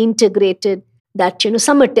they're reintegrated, that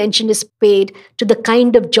some attention is paid to the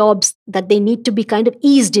kind of jobs that they need to be kind of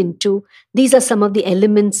eased into. These are some of the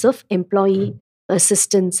elements of employee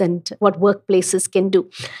assistance and what workplaces can do.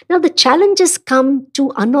 Now, the challenges come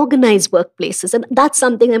to unorganized workplaces, and that's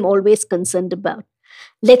something I'm always concerned about.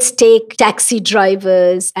 Let's take taxi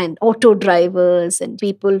drivers and auto drivers and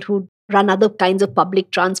people who run other kinds of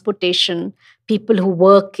public transportation, people who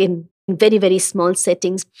work in very, very small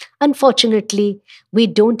settings. Unfortunately, we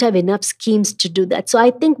don't have enough schemes to do that. So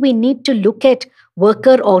I think we need to look at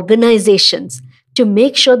worker organizations to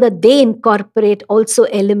make sure that they incorporate also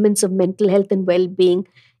elements of mental health and well-being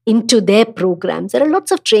into their programs. There are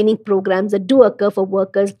lots of training programs that do occur for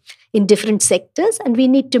workers in different sectors, and we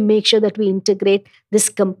need to make sure that we integrate this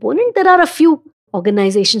component. There are a few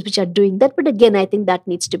organizations which are doing that, but again, I think that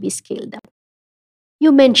needs to be scaled up.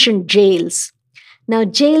 You mentioned jails. Now,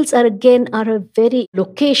 jails are a very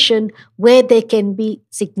location where there can be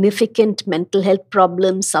significant mental health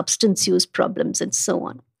problems, substance use problems, and so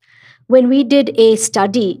on. When we did a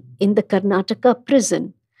study in the Karnataka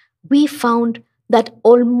prison, we found that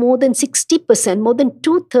more than 60%, more than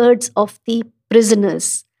two-thirds of the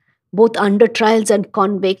prisoners, both under trials and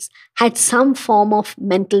convicts, had some form of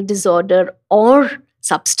mental disorder or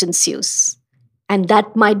substance use. And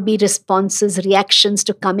that might be responses, reactions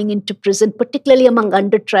to coming into prison, particularly among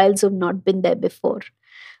under trials who have not been there before.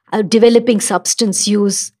 Developing substance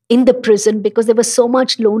use in the prison because there was so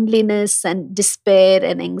much loneliness and despair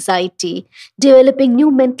and anxiety, developing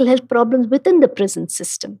new mental health problems within the prison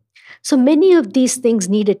system. So many of these things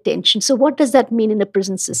need attention. So what does that mean in a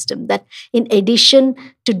prison system? That in addition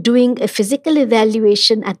to doing a physical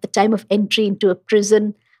evaluation at the time of entry into a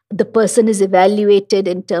prison, the person is evaluated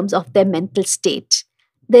in terms of their mental state.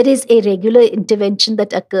 There is a regular intervention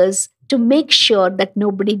that occurs to make sure that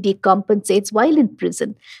nobody decompensates while in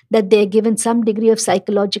prison, that they're given some degree of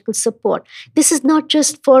psychological support. This is not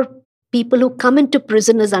just for people who come into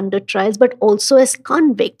prison as under trials, but also as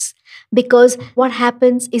convicts. Because what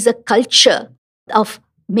happens is a culture of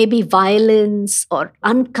maybe violence or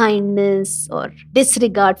unkindness or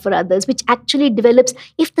disregard for others, which actually develops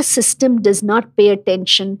if the system does not pay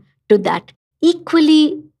attention to that.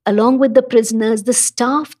 Equally, along with the prisoners, the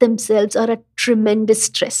staff themselves are at tremendous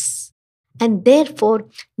stress. And therefore,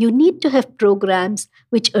 you need to have programs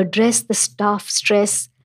which address the staff stress,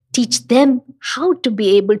 teach them how to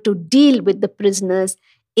be able to deal with the prisoners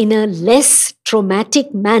in a less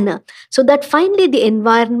traumatic manner, so that finally the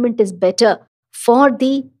environment is better for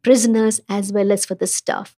the prisoners as well as for the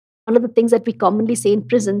staff. One of the things that we commonly say in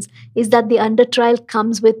prisons is that the under trial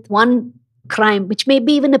comes with one crime, which may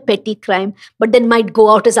be even a petty crime, but then might go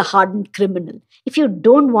out as a hardened criminal. If you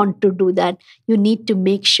don't want to do that, you need to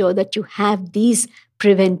make sure that you have these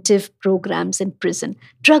preventive programs in prison.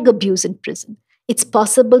 Drug abuse in prison. It's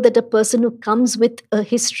possible that a person who comes with a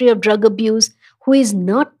history of drug abuse, who is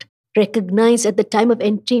not recognized at the time of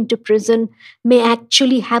entry into prison, may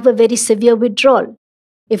actually have a very severe withdrawal.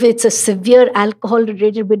 If it's a severe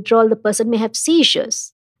alcohol-related withdrawal, the person may have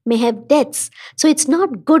seizures, may have deaths. So it's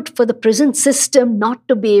not good for the prison system not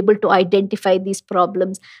to be able to identify these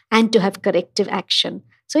problems and to have corrective action.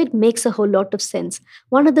 So it makes a whole lot of sense.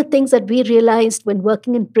 One of the things that we realized when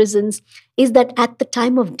working in prisons is that at the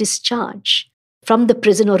time of discharge from the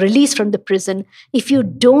prison or release from the prison, if you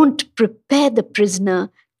don't prepare the prisoner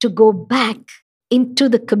to go back into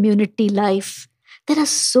the community life, there are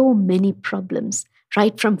so many problems,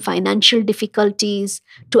 right from financial difficulties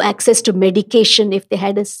to access to medication if they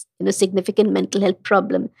had a significant mental health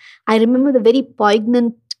problem. I remember the very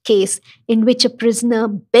poignant case in which a prisoner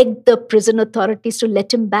begged the prison authorities to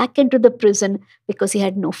let him back into the prison because he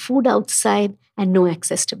had no food outside and no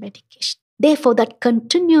access to medication. Therefore, that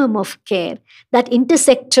continuum of care, that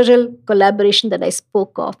intersectoral collaboration that I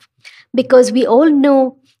spoke of, because we all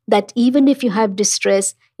know that even if you have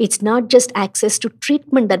distress, it's not just access to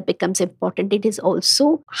treatment that becomes important. It is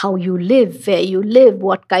also how you live, where you live,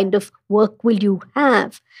 what kind of work will you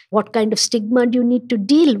have, what kind of stigma do you need to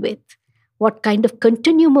deal with, what kind of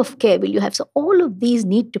continuum of care will you have. So all of these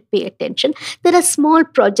need to pay attention. There are small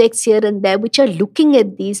projects here and there which are looking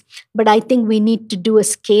at these, but I think we need to do a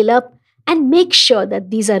scale up and make sure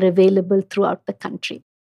that these are available throughout the country.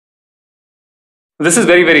 This is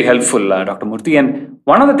very, very helpful, Dr. Murthy. And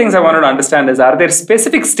one of the things I wanted to understand is, are there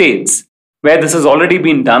specific states where this has already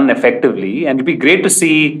been done effectively? And it'd be great to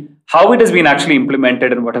see how it has been actually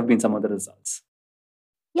implemented and what have been some of the results.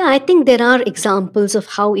 Yeah, I think there are examples of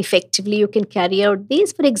how effectively you can carry out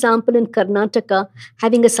these. For example, in Karnataka,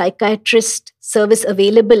 having a psychiatrist service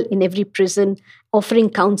available in every prison,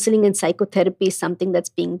 offering counseling and psychotherapy is something that's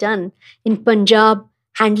being done. In Punjab,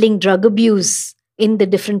 handling drug abuse in the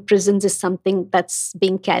different prisons is something that's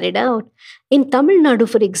being carried out. In Tamil Nadu,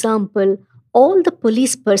 for example, all the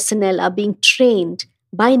police personnel are being trained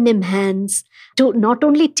by NIMHANS to not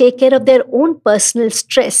only take care of their own personal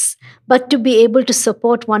stress, but to be able to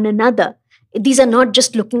support one another. These are not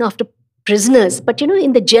just looking after prisoners, but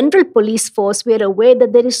in the general police force, we are aware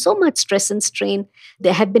that there is so much stress and strain.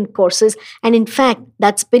 There have been courses, and in fact,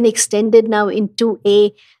 that's been extended now into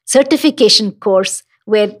a certification course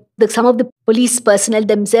where some of the police personnel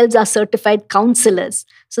themselves are certified counselors,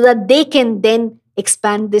 so that they can then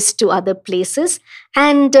expand this to other places.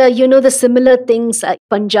 And, the similar things,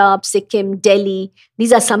 Punjab, Sikkim, Delhi,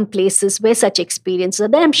 these are some places where such experiences are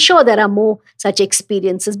there. I'm sure there are more such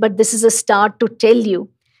experiences, but this is a start to tell you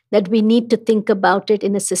that we need to think about it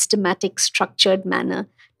in a systematic, structured manner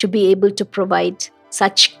to be able to provide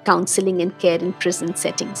such counseling and care in prison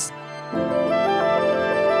settings.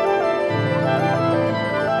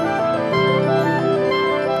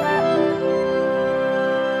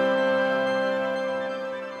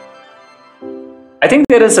 think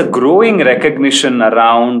there is a growing recognition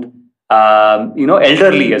around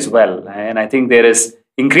elderly as well. And I think there is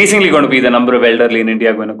increasingly going to be the number of elderly in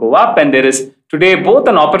India going to go up. And there is today both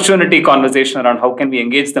an opportunity conversation around how can we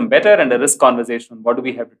engage them better and a risk conversation on what do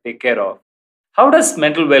we have to take care of. How does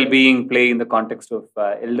mental well-being play in the context of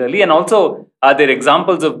elderly? And also, are there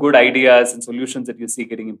examples of good ideas and solutions that you see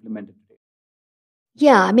getting implemented today?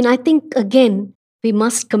 Yeah, I mean, I think, again, we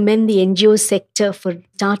must commend the NGO sector for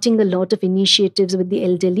starting a lot of initiatives with the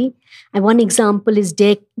elderly. And one example is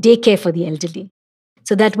daycare for the elderly.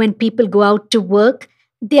 So that when people go out to work,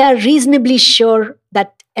 they are reasonably sure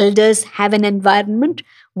that elders have an environment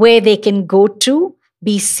where they can go to,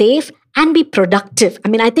 be safe, and be productive. I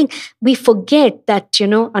mean, I think we forget that,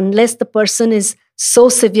 unless the person is so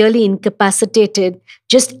severely incapacitated,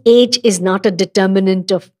 just age is not a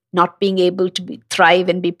determinant of not being able to thrive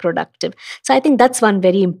and be productive. So I think that's one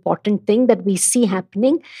very important thing that we see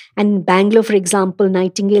happening. And in Bangalore, for example,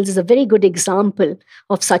 Nightingales is a very good example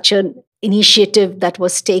of such an initiative that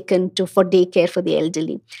was taken for daycare for the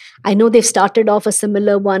elderly. I know they've started off a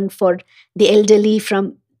similar one for the elderly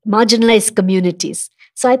from marginalized communities.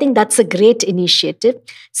 So I think that's a great initiative.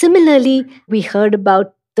 Similarly, we heard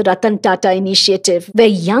about the Ratan Tata initiative, where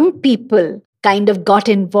young people kind of got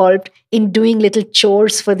involved in doing little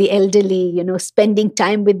chores for the elderly, spending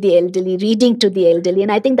time with the elderly, reading to the elderly.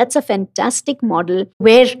 And I think that's a fantastic model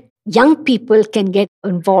where young people can get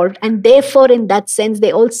involved. And therefore, in that sense,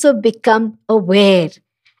 they also become aware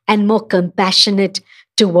and more compassionate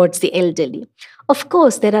towards the elderly. Of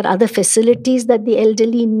course, there are other facilities that the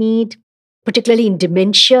elderly need, particularly in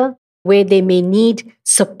dementia, where they may need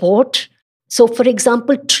support. So, for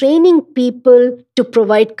example, training people to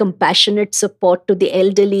provide compassionate support to the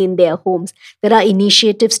elderly in their homes. There are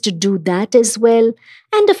initiatives to do that as well.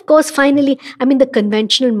 And of course, finally, the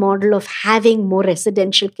conventional model of having more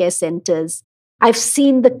residential care centers. I've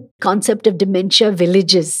seen the concept of dementia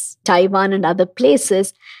villages, Taiwan and other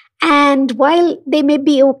places. And while they may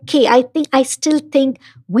be okay, I still think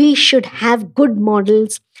we should have good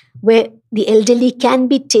models where the elderly can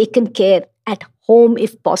be taken care at home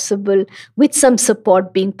if possible, with some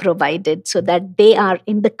support being provided so that they are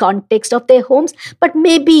in the context of their homes. But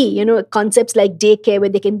maybe, concepts like daycare where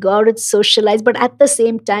they can go out and socialize, but at the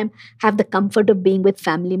same time have the comfort of being with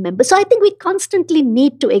family members. So I think we constantly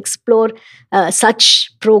need to explore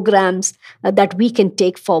such programs that we can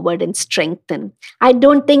take forward and strengthen. I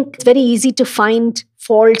don't think it's very easy to find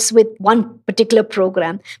faults with one particular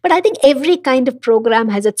program. But I think every kind of program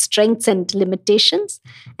has its strengths and limitations.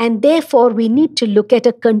 And therefore, we need to look at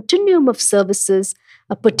a continuum of services,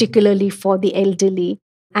 particularly for the elderly,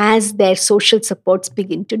 as their social supports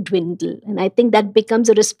begin to dwindle. And I think that becomes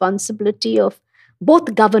a responsibility of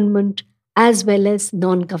both government as well as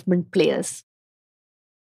non-government players.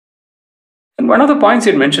 And one of the points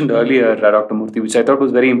you had mentioned earlier, Dr. Murthy, which I thought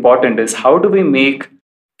was very important, is how do we make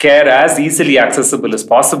care as easily accessible as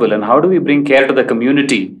possible, and how do we bring care to the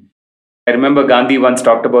community? I remember Gandhi once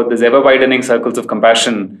talked about this ever-widening circles of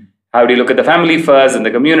compassion. How do you look at the family first and the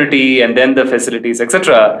community and then the facilities,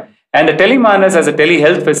 etc.? And the Telemanas as a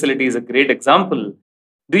telehealth facility is a great example.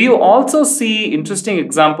 Do you also see interesting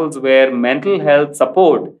examples where mental health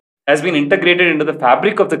support has been integrated into the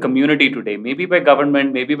fabric of the community today, maybe by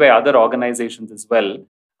government, maybe by other organizations as well?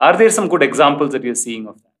 Are there some good examples that you're seeing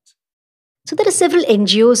of that? So there are several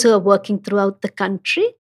NGOs who are working throughout the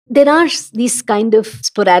country. There are these kind of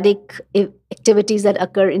sporadic activities that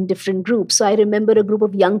occur in different groups. So I remember a group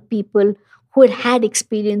of young people who had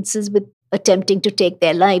experiences with attempting to take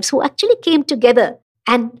their lives, who actually came together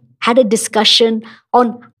and had a discussion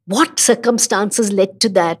on what circumstances led to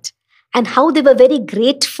that and how they were very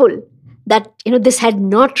grateful that this had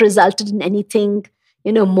not resulted in anything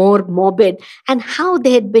more morbid, and how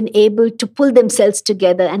they had been able to pull themselves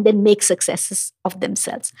together and then make successes of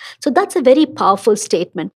themselves. So that's a very powerful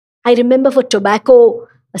statement. I remember for tobacco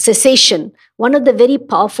cessation, one of the very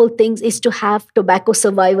powerful things is to have tobacco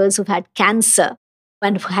survivors who've had cancer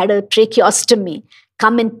and who had a tracheostomy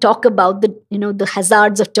come and talk about the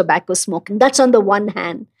hazards of tobacco smoking. That's on the one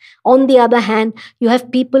hand. On the other hand, you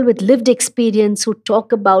have people with lived experience who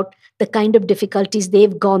talk about the kind of difficulties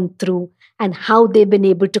they've gone through and how they've been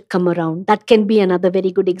able to come around. That can be another very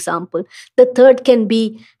good example. The third can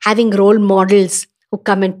be having role models who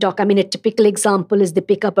come and talk. A typical example is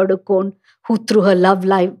Deepika Padukone, who through her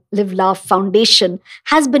Live Laugh Foundation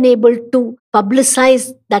has been able to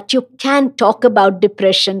publicize that you can talk about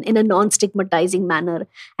depression in a non-stigmatizing manner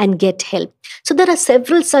and get help. So there are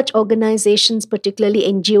several such organizations,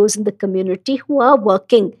 particularly NGOs in the community, who are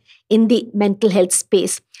working in the mental health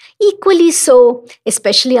space. Equally so,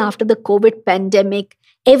 especially after the COVID pandemic,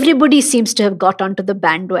 Everybody seems to have got onto the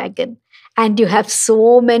bandwagon. And you have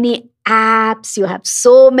so many apps, you have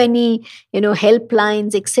so many,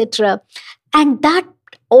 helplines, etc. And that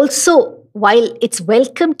also, while it's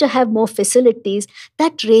welcome to have more facilities,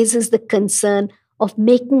 that raises the concern of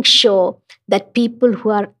making sure that people who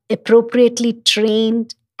are appropriately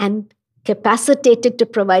trained and capacitated to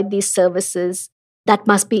provide these services,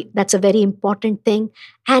 that's a very important thing,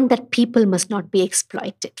 and that people must not be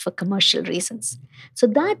exploited for commercial reasons. So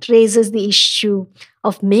that raises the issue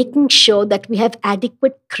of making sure that we have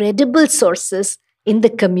adequate credible sources in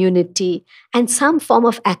the community and some form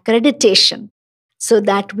of accreditation, so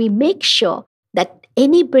that we make sure that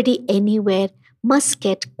anybody anywhere must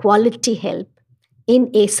get quality help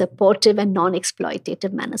in a supportive and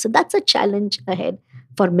non-exploitative manner. So that's a challenge ahead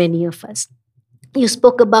for many of us. You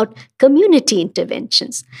spoke about community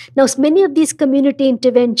interventions. Now, many of these community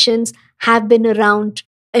interventions have been around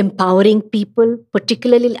empowering people,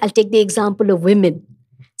 particularly, I'll take the example of women.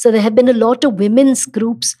 So there have been a lot of women's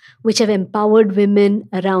groups which have empowered women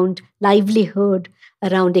around livelihood,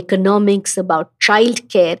 around economics, about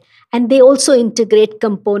childcare, and they also integrate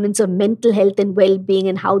components of mental health and well-being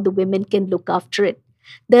and how the women can look after it.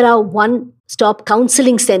 There are one-stop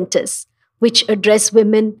counseling centers which address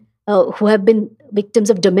women who have been victims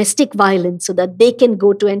of domestic violence so that they can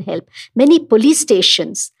go to and help. Many police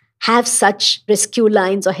stations have such rescue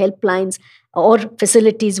lines or helplines or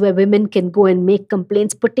facilities where women can go and make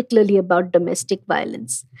complaints, particularly about domestic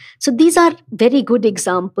violence. So these are very good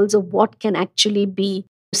examples of what can actually be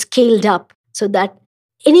scaled up so that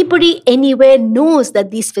anybody anywhere knows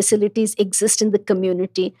that these facilities exist in the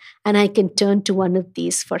community and I can turn to one of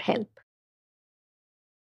these for help.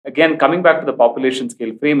 Again, coming back to the population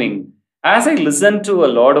scale framing, as I listen to a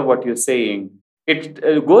lot of what you're saying, it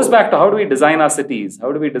goes back to how do we design our cities?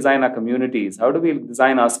 How do we design our communities? How do we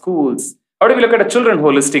design our schools? How do we look at our children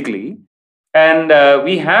holistically? And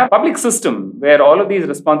we have a public system where all of these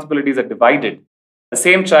responsibilities are divided. The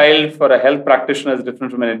same child for a health practitioner is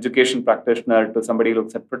different from an education practitioner to somebody who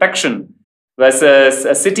looks at protection, versus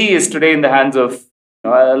a city is today in the hands of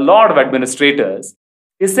a lot of administrators.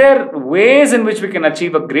 Is there ways in which we can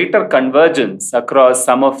achieve a greater convergence across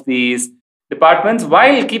some of these departments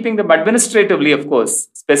while keeping them administratively, of course,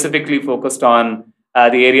 specifically focused on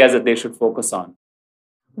the areas that they should focus on?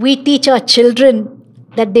 We teach our children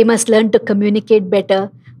that they must learn to communicate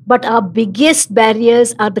better, but our biggest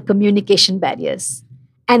barriers are the communication barriers.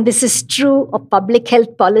 And this is true of public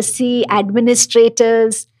health policy,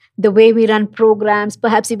 administrators, the way we run programs,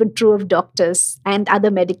 perhaps even true of doctors and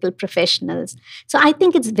other medical professionals. So I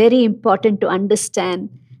think it's very important to understand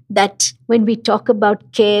that when we talk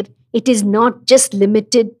about care, it is not just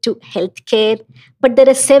limited to healthcare, but there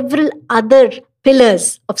are several other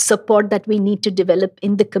pillars of support that we need to develop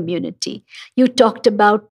in the community. You talked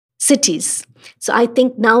about cities. So I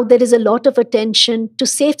think now there is a lot of attention to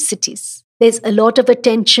safe cities. There's a lot of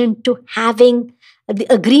attention to having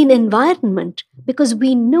a green environment, because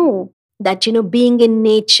we know that, being in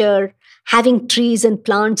nature, having trees and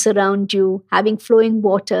plants around you, having flowing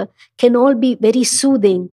water can all be very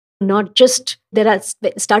soothing. Not just, there are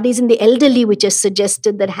studies in the elderly which have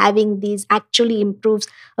suggested that having these actually improves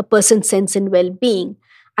a person's sense and well-being.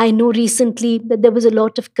 I know recently that there was a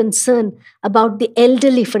lot of concern about the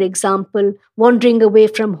elderly, for example, wandering away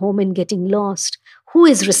from home and getting lost. Who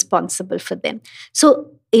is responsible for them?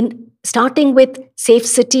 So in starting with safe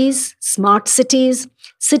cities, smart cities,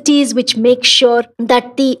 cities which make sure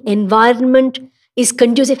that the environment is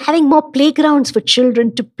conducive, having more playgrounds for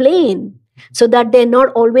children to play in, so that they're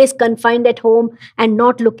not always confined at home and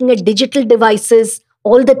not looking at digital devices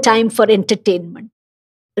all the time for entertainment.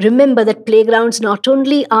 Remember that playgrounds not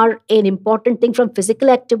only are an important thing from physical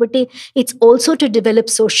activity, it's also to develop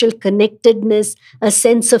social connectedness, a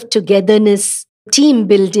sense of togetherness, team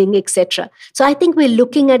building, etc. So I think we're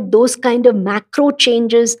looking at those kind of macro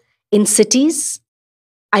changes in cities.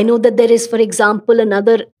 I know that there is, for example,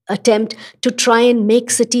 another attempt to try and make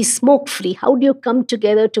cities smoke-free. How do you come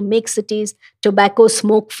together to make cities tobacco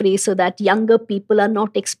smoke-free so that younger people are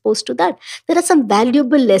not exposed to that? There are some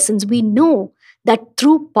valuable lessons. We know that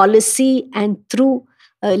through policy and through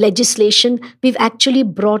legislation, we've actually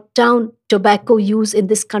brought down tobacco use in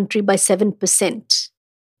this country by 7%.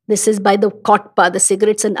 This is by the COTPA, the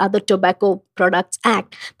Cigarettes and Other Tobacco Products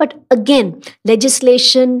Act. But again,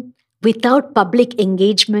 legislation without public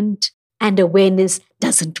engagement and awareness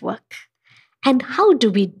doesn't work. And how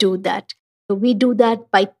do we do that? We do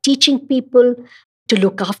that by teaching people to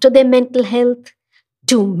look after their mental health,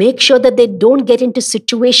 to make sure that they don't get into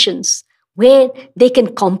situations where they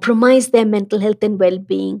can compromise their mental health and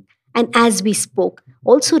well-being, And as we spoke,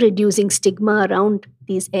 also reducing stigma around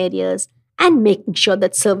these areas and making sure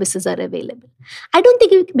that services are available. I don't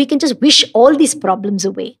think we can just wish all these problems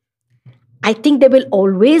away. I think there will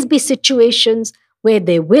always be situations where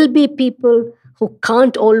there will be people who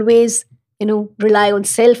can't always, rely on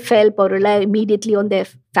self-help or rely immediately on their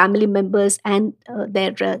family members and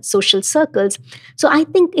their social circles. So I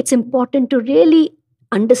think it's important to really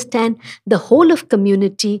understand the whole of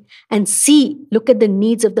community and look at the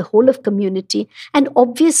needs of the whole of community. And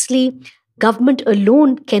obviously, government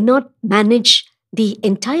alone cannot manage the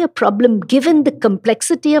entire problem, given the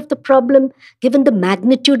complexity of the problem, given the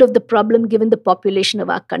magnitude of the problem, given the population of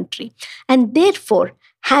our country. And therefore,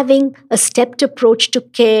 having a stepped approach to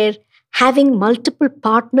care, having multiple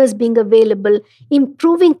partners being available,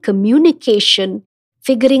 improving communication,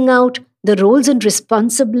 figuring out the roles and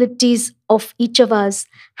responsibilities of each of us,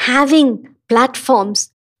 having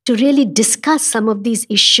platforms to really discuss some of these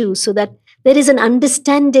issues so that there is an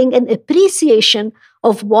understanding and appreciation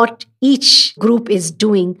of what each group is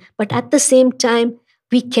doing. But at the same time,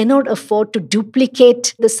 we cannot afford to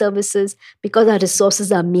duplicate the services because our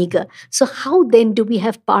resources are meager. So how then do we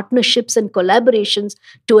have partnerships and collaborations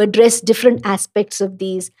to address different aspects of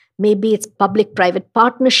these? Maybe it's public-private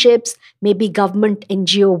partnerships, maybe government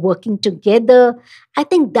NGO working together. I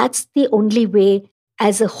think that's the only way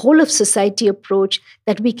as a whole of society approach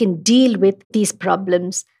that we can deal with these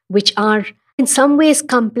problems, which are in some ways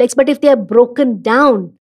complex, but if they are broken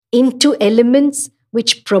down into elements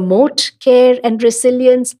which promote care and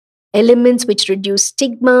resilience, elements which reduce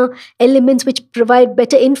stigma, elements which provide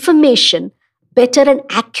better information, better and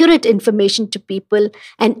accurate information to people,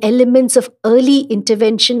 and elements of early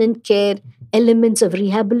intervention and care, elements of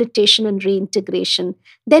rehabilitation and reintegration,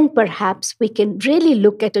 then perhaps we can really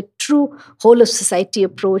look at a true whole of society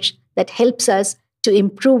approach that helps us to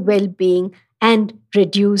improve well-being and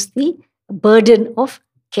reduce the burden of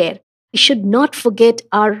care. We should not forget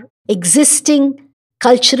our existing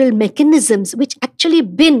cultural mechanisms, which actually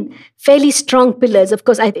been fairly strong pillars. Of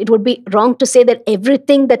course, it would be wrong to say that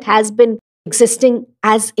everything that has been existing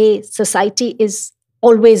as a society is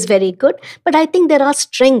always very good, but I think there are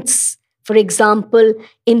strengths. For example,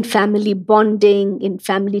 in family bonding, in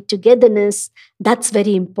family togetherness, that's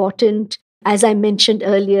very important. As I mentioned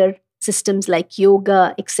earlier, systems like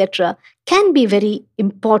yoga, etc., can be very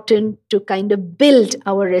important to kind of build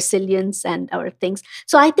our resilience and our things.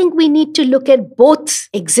 So I think we need to look at both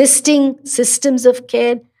existing systems of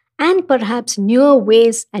care and perhaps newer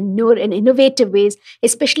ways and newer and innovative ways,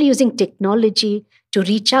 especially using technology to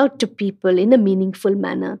reach out to people in a meaningful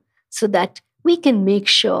manner so that we can make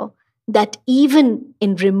sure that even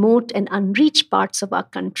in remote and unreached parts of our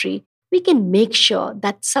country, we can make sure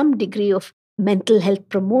that some degree of mental health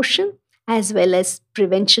promotion as well as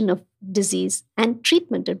prevention of disease and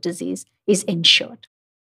treatment of disease is ensured.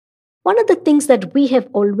 One of the things that we have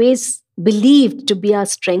always believed to be our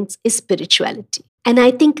strengths is spirituality. And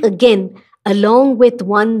I think, again, along with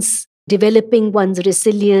one's developing one's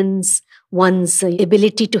resilience, one's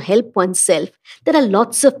ability to help oneself, there are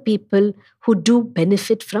lots of people who do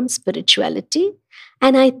benefit from spirituality.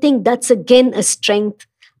 And I think that's, again, a strength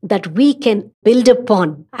that we can build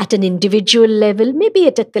upon at an individual level, maybe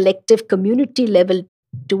at a collective community level,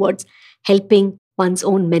 towards helping one's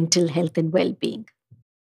own mental health and well-being.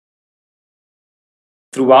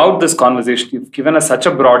 Throughout this conversation, you've given us such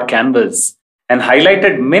a broad canvas and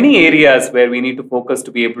highlighted many areas where we need to focus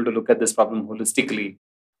to be able to look at this problem holistically.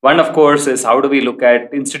 One, of course, is how do we look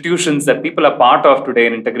at institutions that people are part of today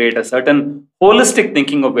and integrate a certain holistic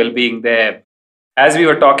thinking of well-being there. As we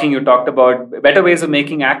were talking, you talked about better ways of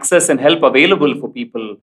making access and help available for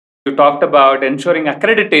people. You talked about ensuring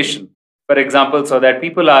accreditation, for example, so that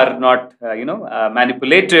people are not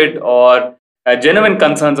manipulated or genuine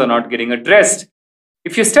concerns are not getting addressed.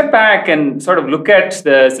 If you step back and sort of look at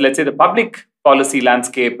the public policy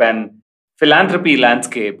landscape and philanthropy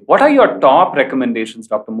landscape, what are your top recommendations,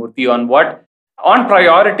 Dr. Murthy, on what on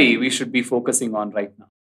priority we should be focusing on right now?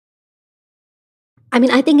 I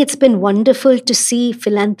mean, I think it's been wonderful to see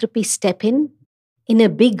philanthropy step in a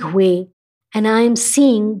big way. And I'm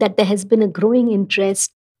seeing that there has been a growing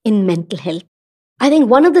interest in mental health. I think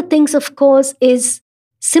one of the things, of course, is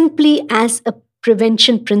simply as a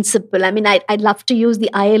prevention principle. I mean, I'd love to use the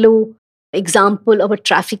ILO example of a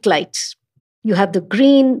traffic light. You have the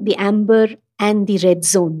green, the amber, and the red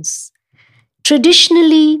zones.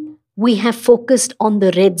 Traditionally, we have focused on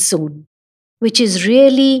the red zone, which is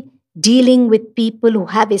really dealing with people who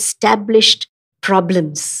have established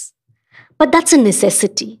problems. But that's a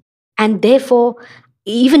necessity. And therefore,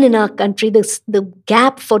 even in our country, the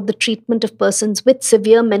gap for the treatment of persons with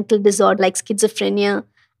severe mental disorder like schizophrenia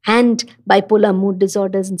and bipolar mood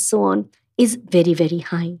disorders and so on is very, very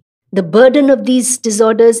high. The burden of these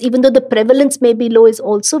disorders, even though the prevalence may be low, is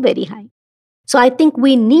also very high. So I think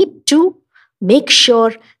we need to make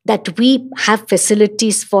sure that we have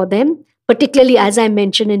facilities for them, particularly, as I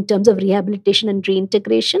mentioned, in terms of rehabilitation and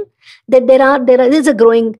reintegration, that there is a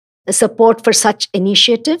growing support for such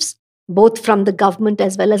initiatives, both from the government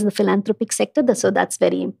as well as the philanthropic sector. So that's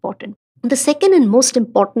very important. The second and most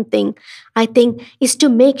important thing, I think, is to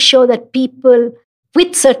make sure that people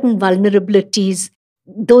with certain vulnerabilities,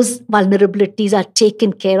 those vulnerabilities are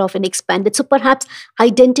taken care of and expanded. So perhaps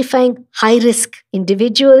identifying high-risk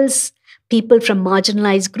individuals, people from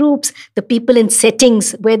marginalized groups, the people in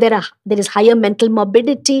settings where there is higher mental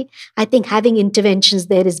morbidity, I think having interventions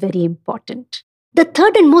there is very important. The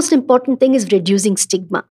third and most important thing is reducing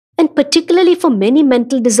stigma. And particularly for many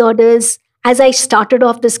mental disorders, as I started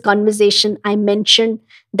off this conversation, I mentioned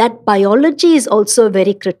that biology is also a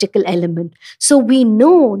very critical element. So we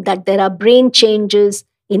know that there are brain changes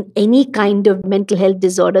in any kind of mental health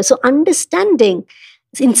disorder. So understanding,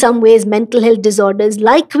 in some ways, mental health disorders,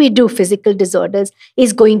 like we do physical disorders,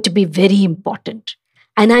 is going to be very important.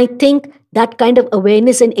 And I think that kind of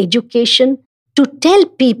awareness and education to tell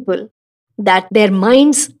people that their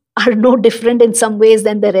minds are no different in some ways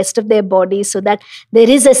than the rest of their bodies, so that there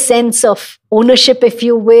is a sense of ownership, if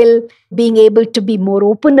you will, being able to be more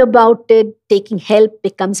open about it, taking help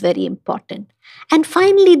becomes very important. And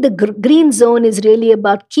finally, the green zone is really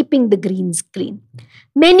about keeping the greens green.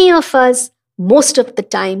 Many of us, most of the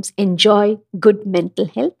times, enjoy good mental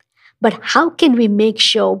health, but how can we make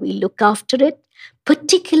sure we look after it,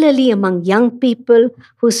 particularly among young people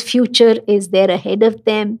whose future is there ahead of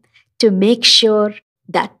them, to make sure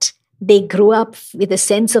that they grow up with a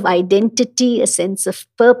sense of identity, a sense of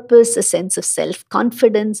purpose, a sense of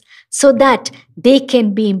self-confidence, so that they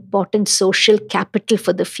can be important social capital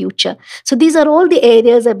for the future. So these are all the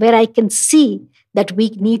areas where I can see that we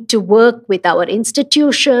need to work with our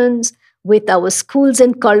institutions, with our schools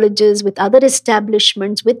and colleges, with other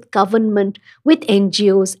establishments, with government, with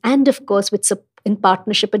NGOs, and of course in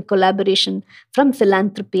partnership and collaboration from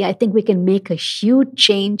philanthropy. I think we can make a huge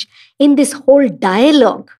change in this whole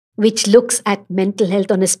dialogue, which looks at mental health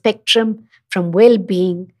on a spectrum from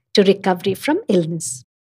well-being to recovery from illness.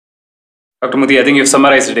 Dr. Murthy, I think you've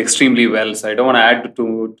summarized it extremely well, so I don't want to add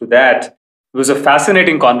to that. It was a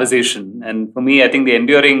fascinating conversation. And for me, I think the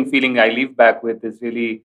enduring feeling I leave back with is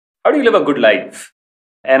really, how do you live a good life?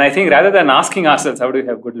 And I think rather than asking ourselves, how do we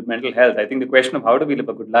have good mental health? I think the question of how do we live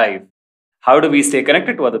a good life? How do we stay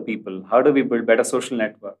connected to other people? How do we build better social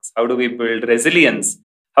networks? How do we build resilience?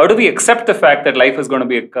 How do we accept the fact that life is going to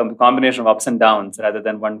be a combination of ups and downs rather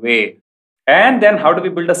than one way? And then how do we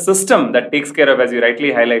build a system that takes care of, as you rightly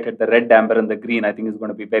highlighted, the red, amber, and the green, I think is going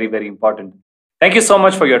to be very, very important. Thank you so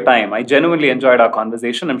much for your time. I genuinely enjoyed our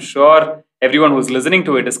conversation. I'm sure everyone who's listening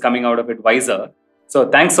to it is coming out of it wiser. So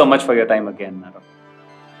thanks so much for your time again, madam.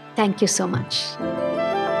 Thank you so much.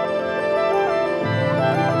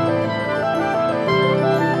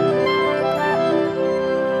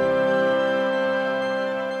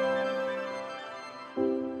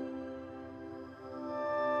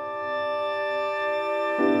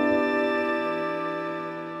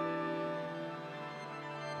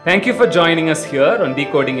 Thank you for joining us here on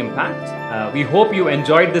Decoding Impact. We hope you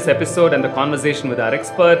enjoyed this episode and the conversation with our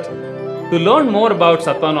expert. To learn more about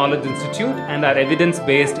Sattva Knowledge Institute and our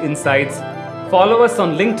evidence-based insights, follow us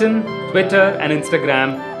on LinkedIn, Twitter, and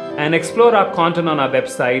Instagram, and explore our content on our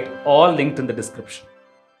website, all linked in the description.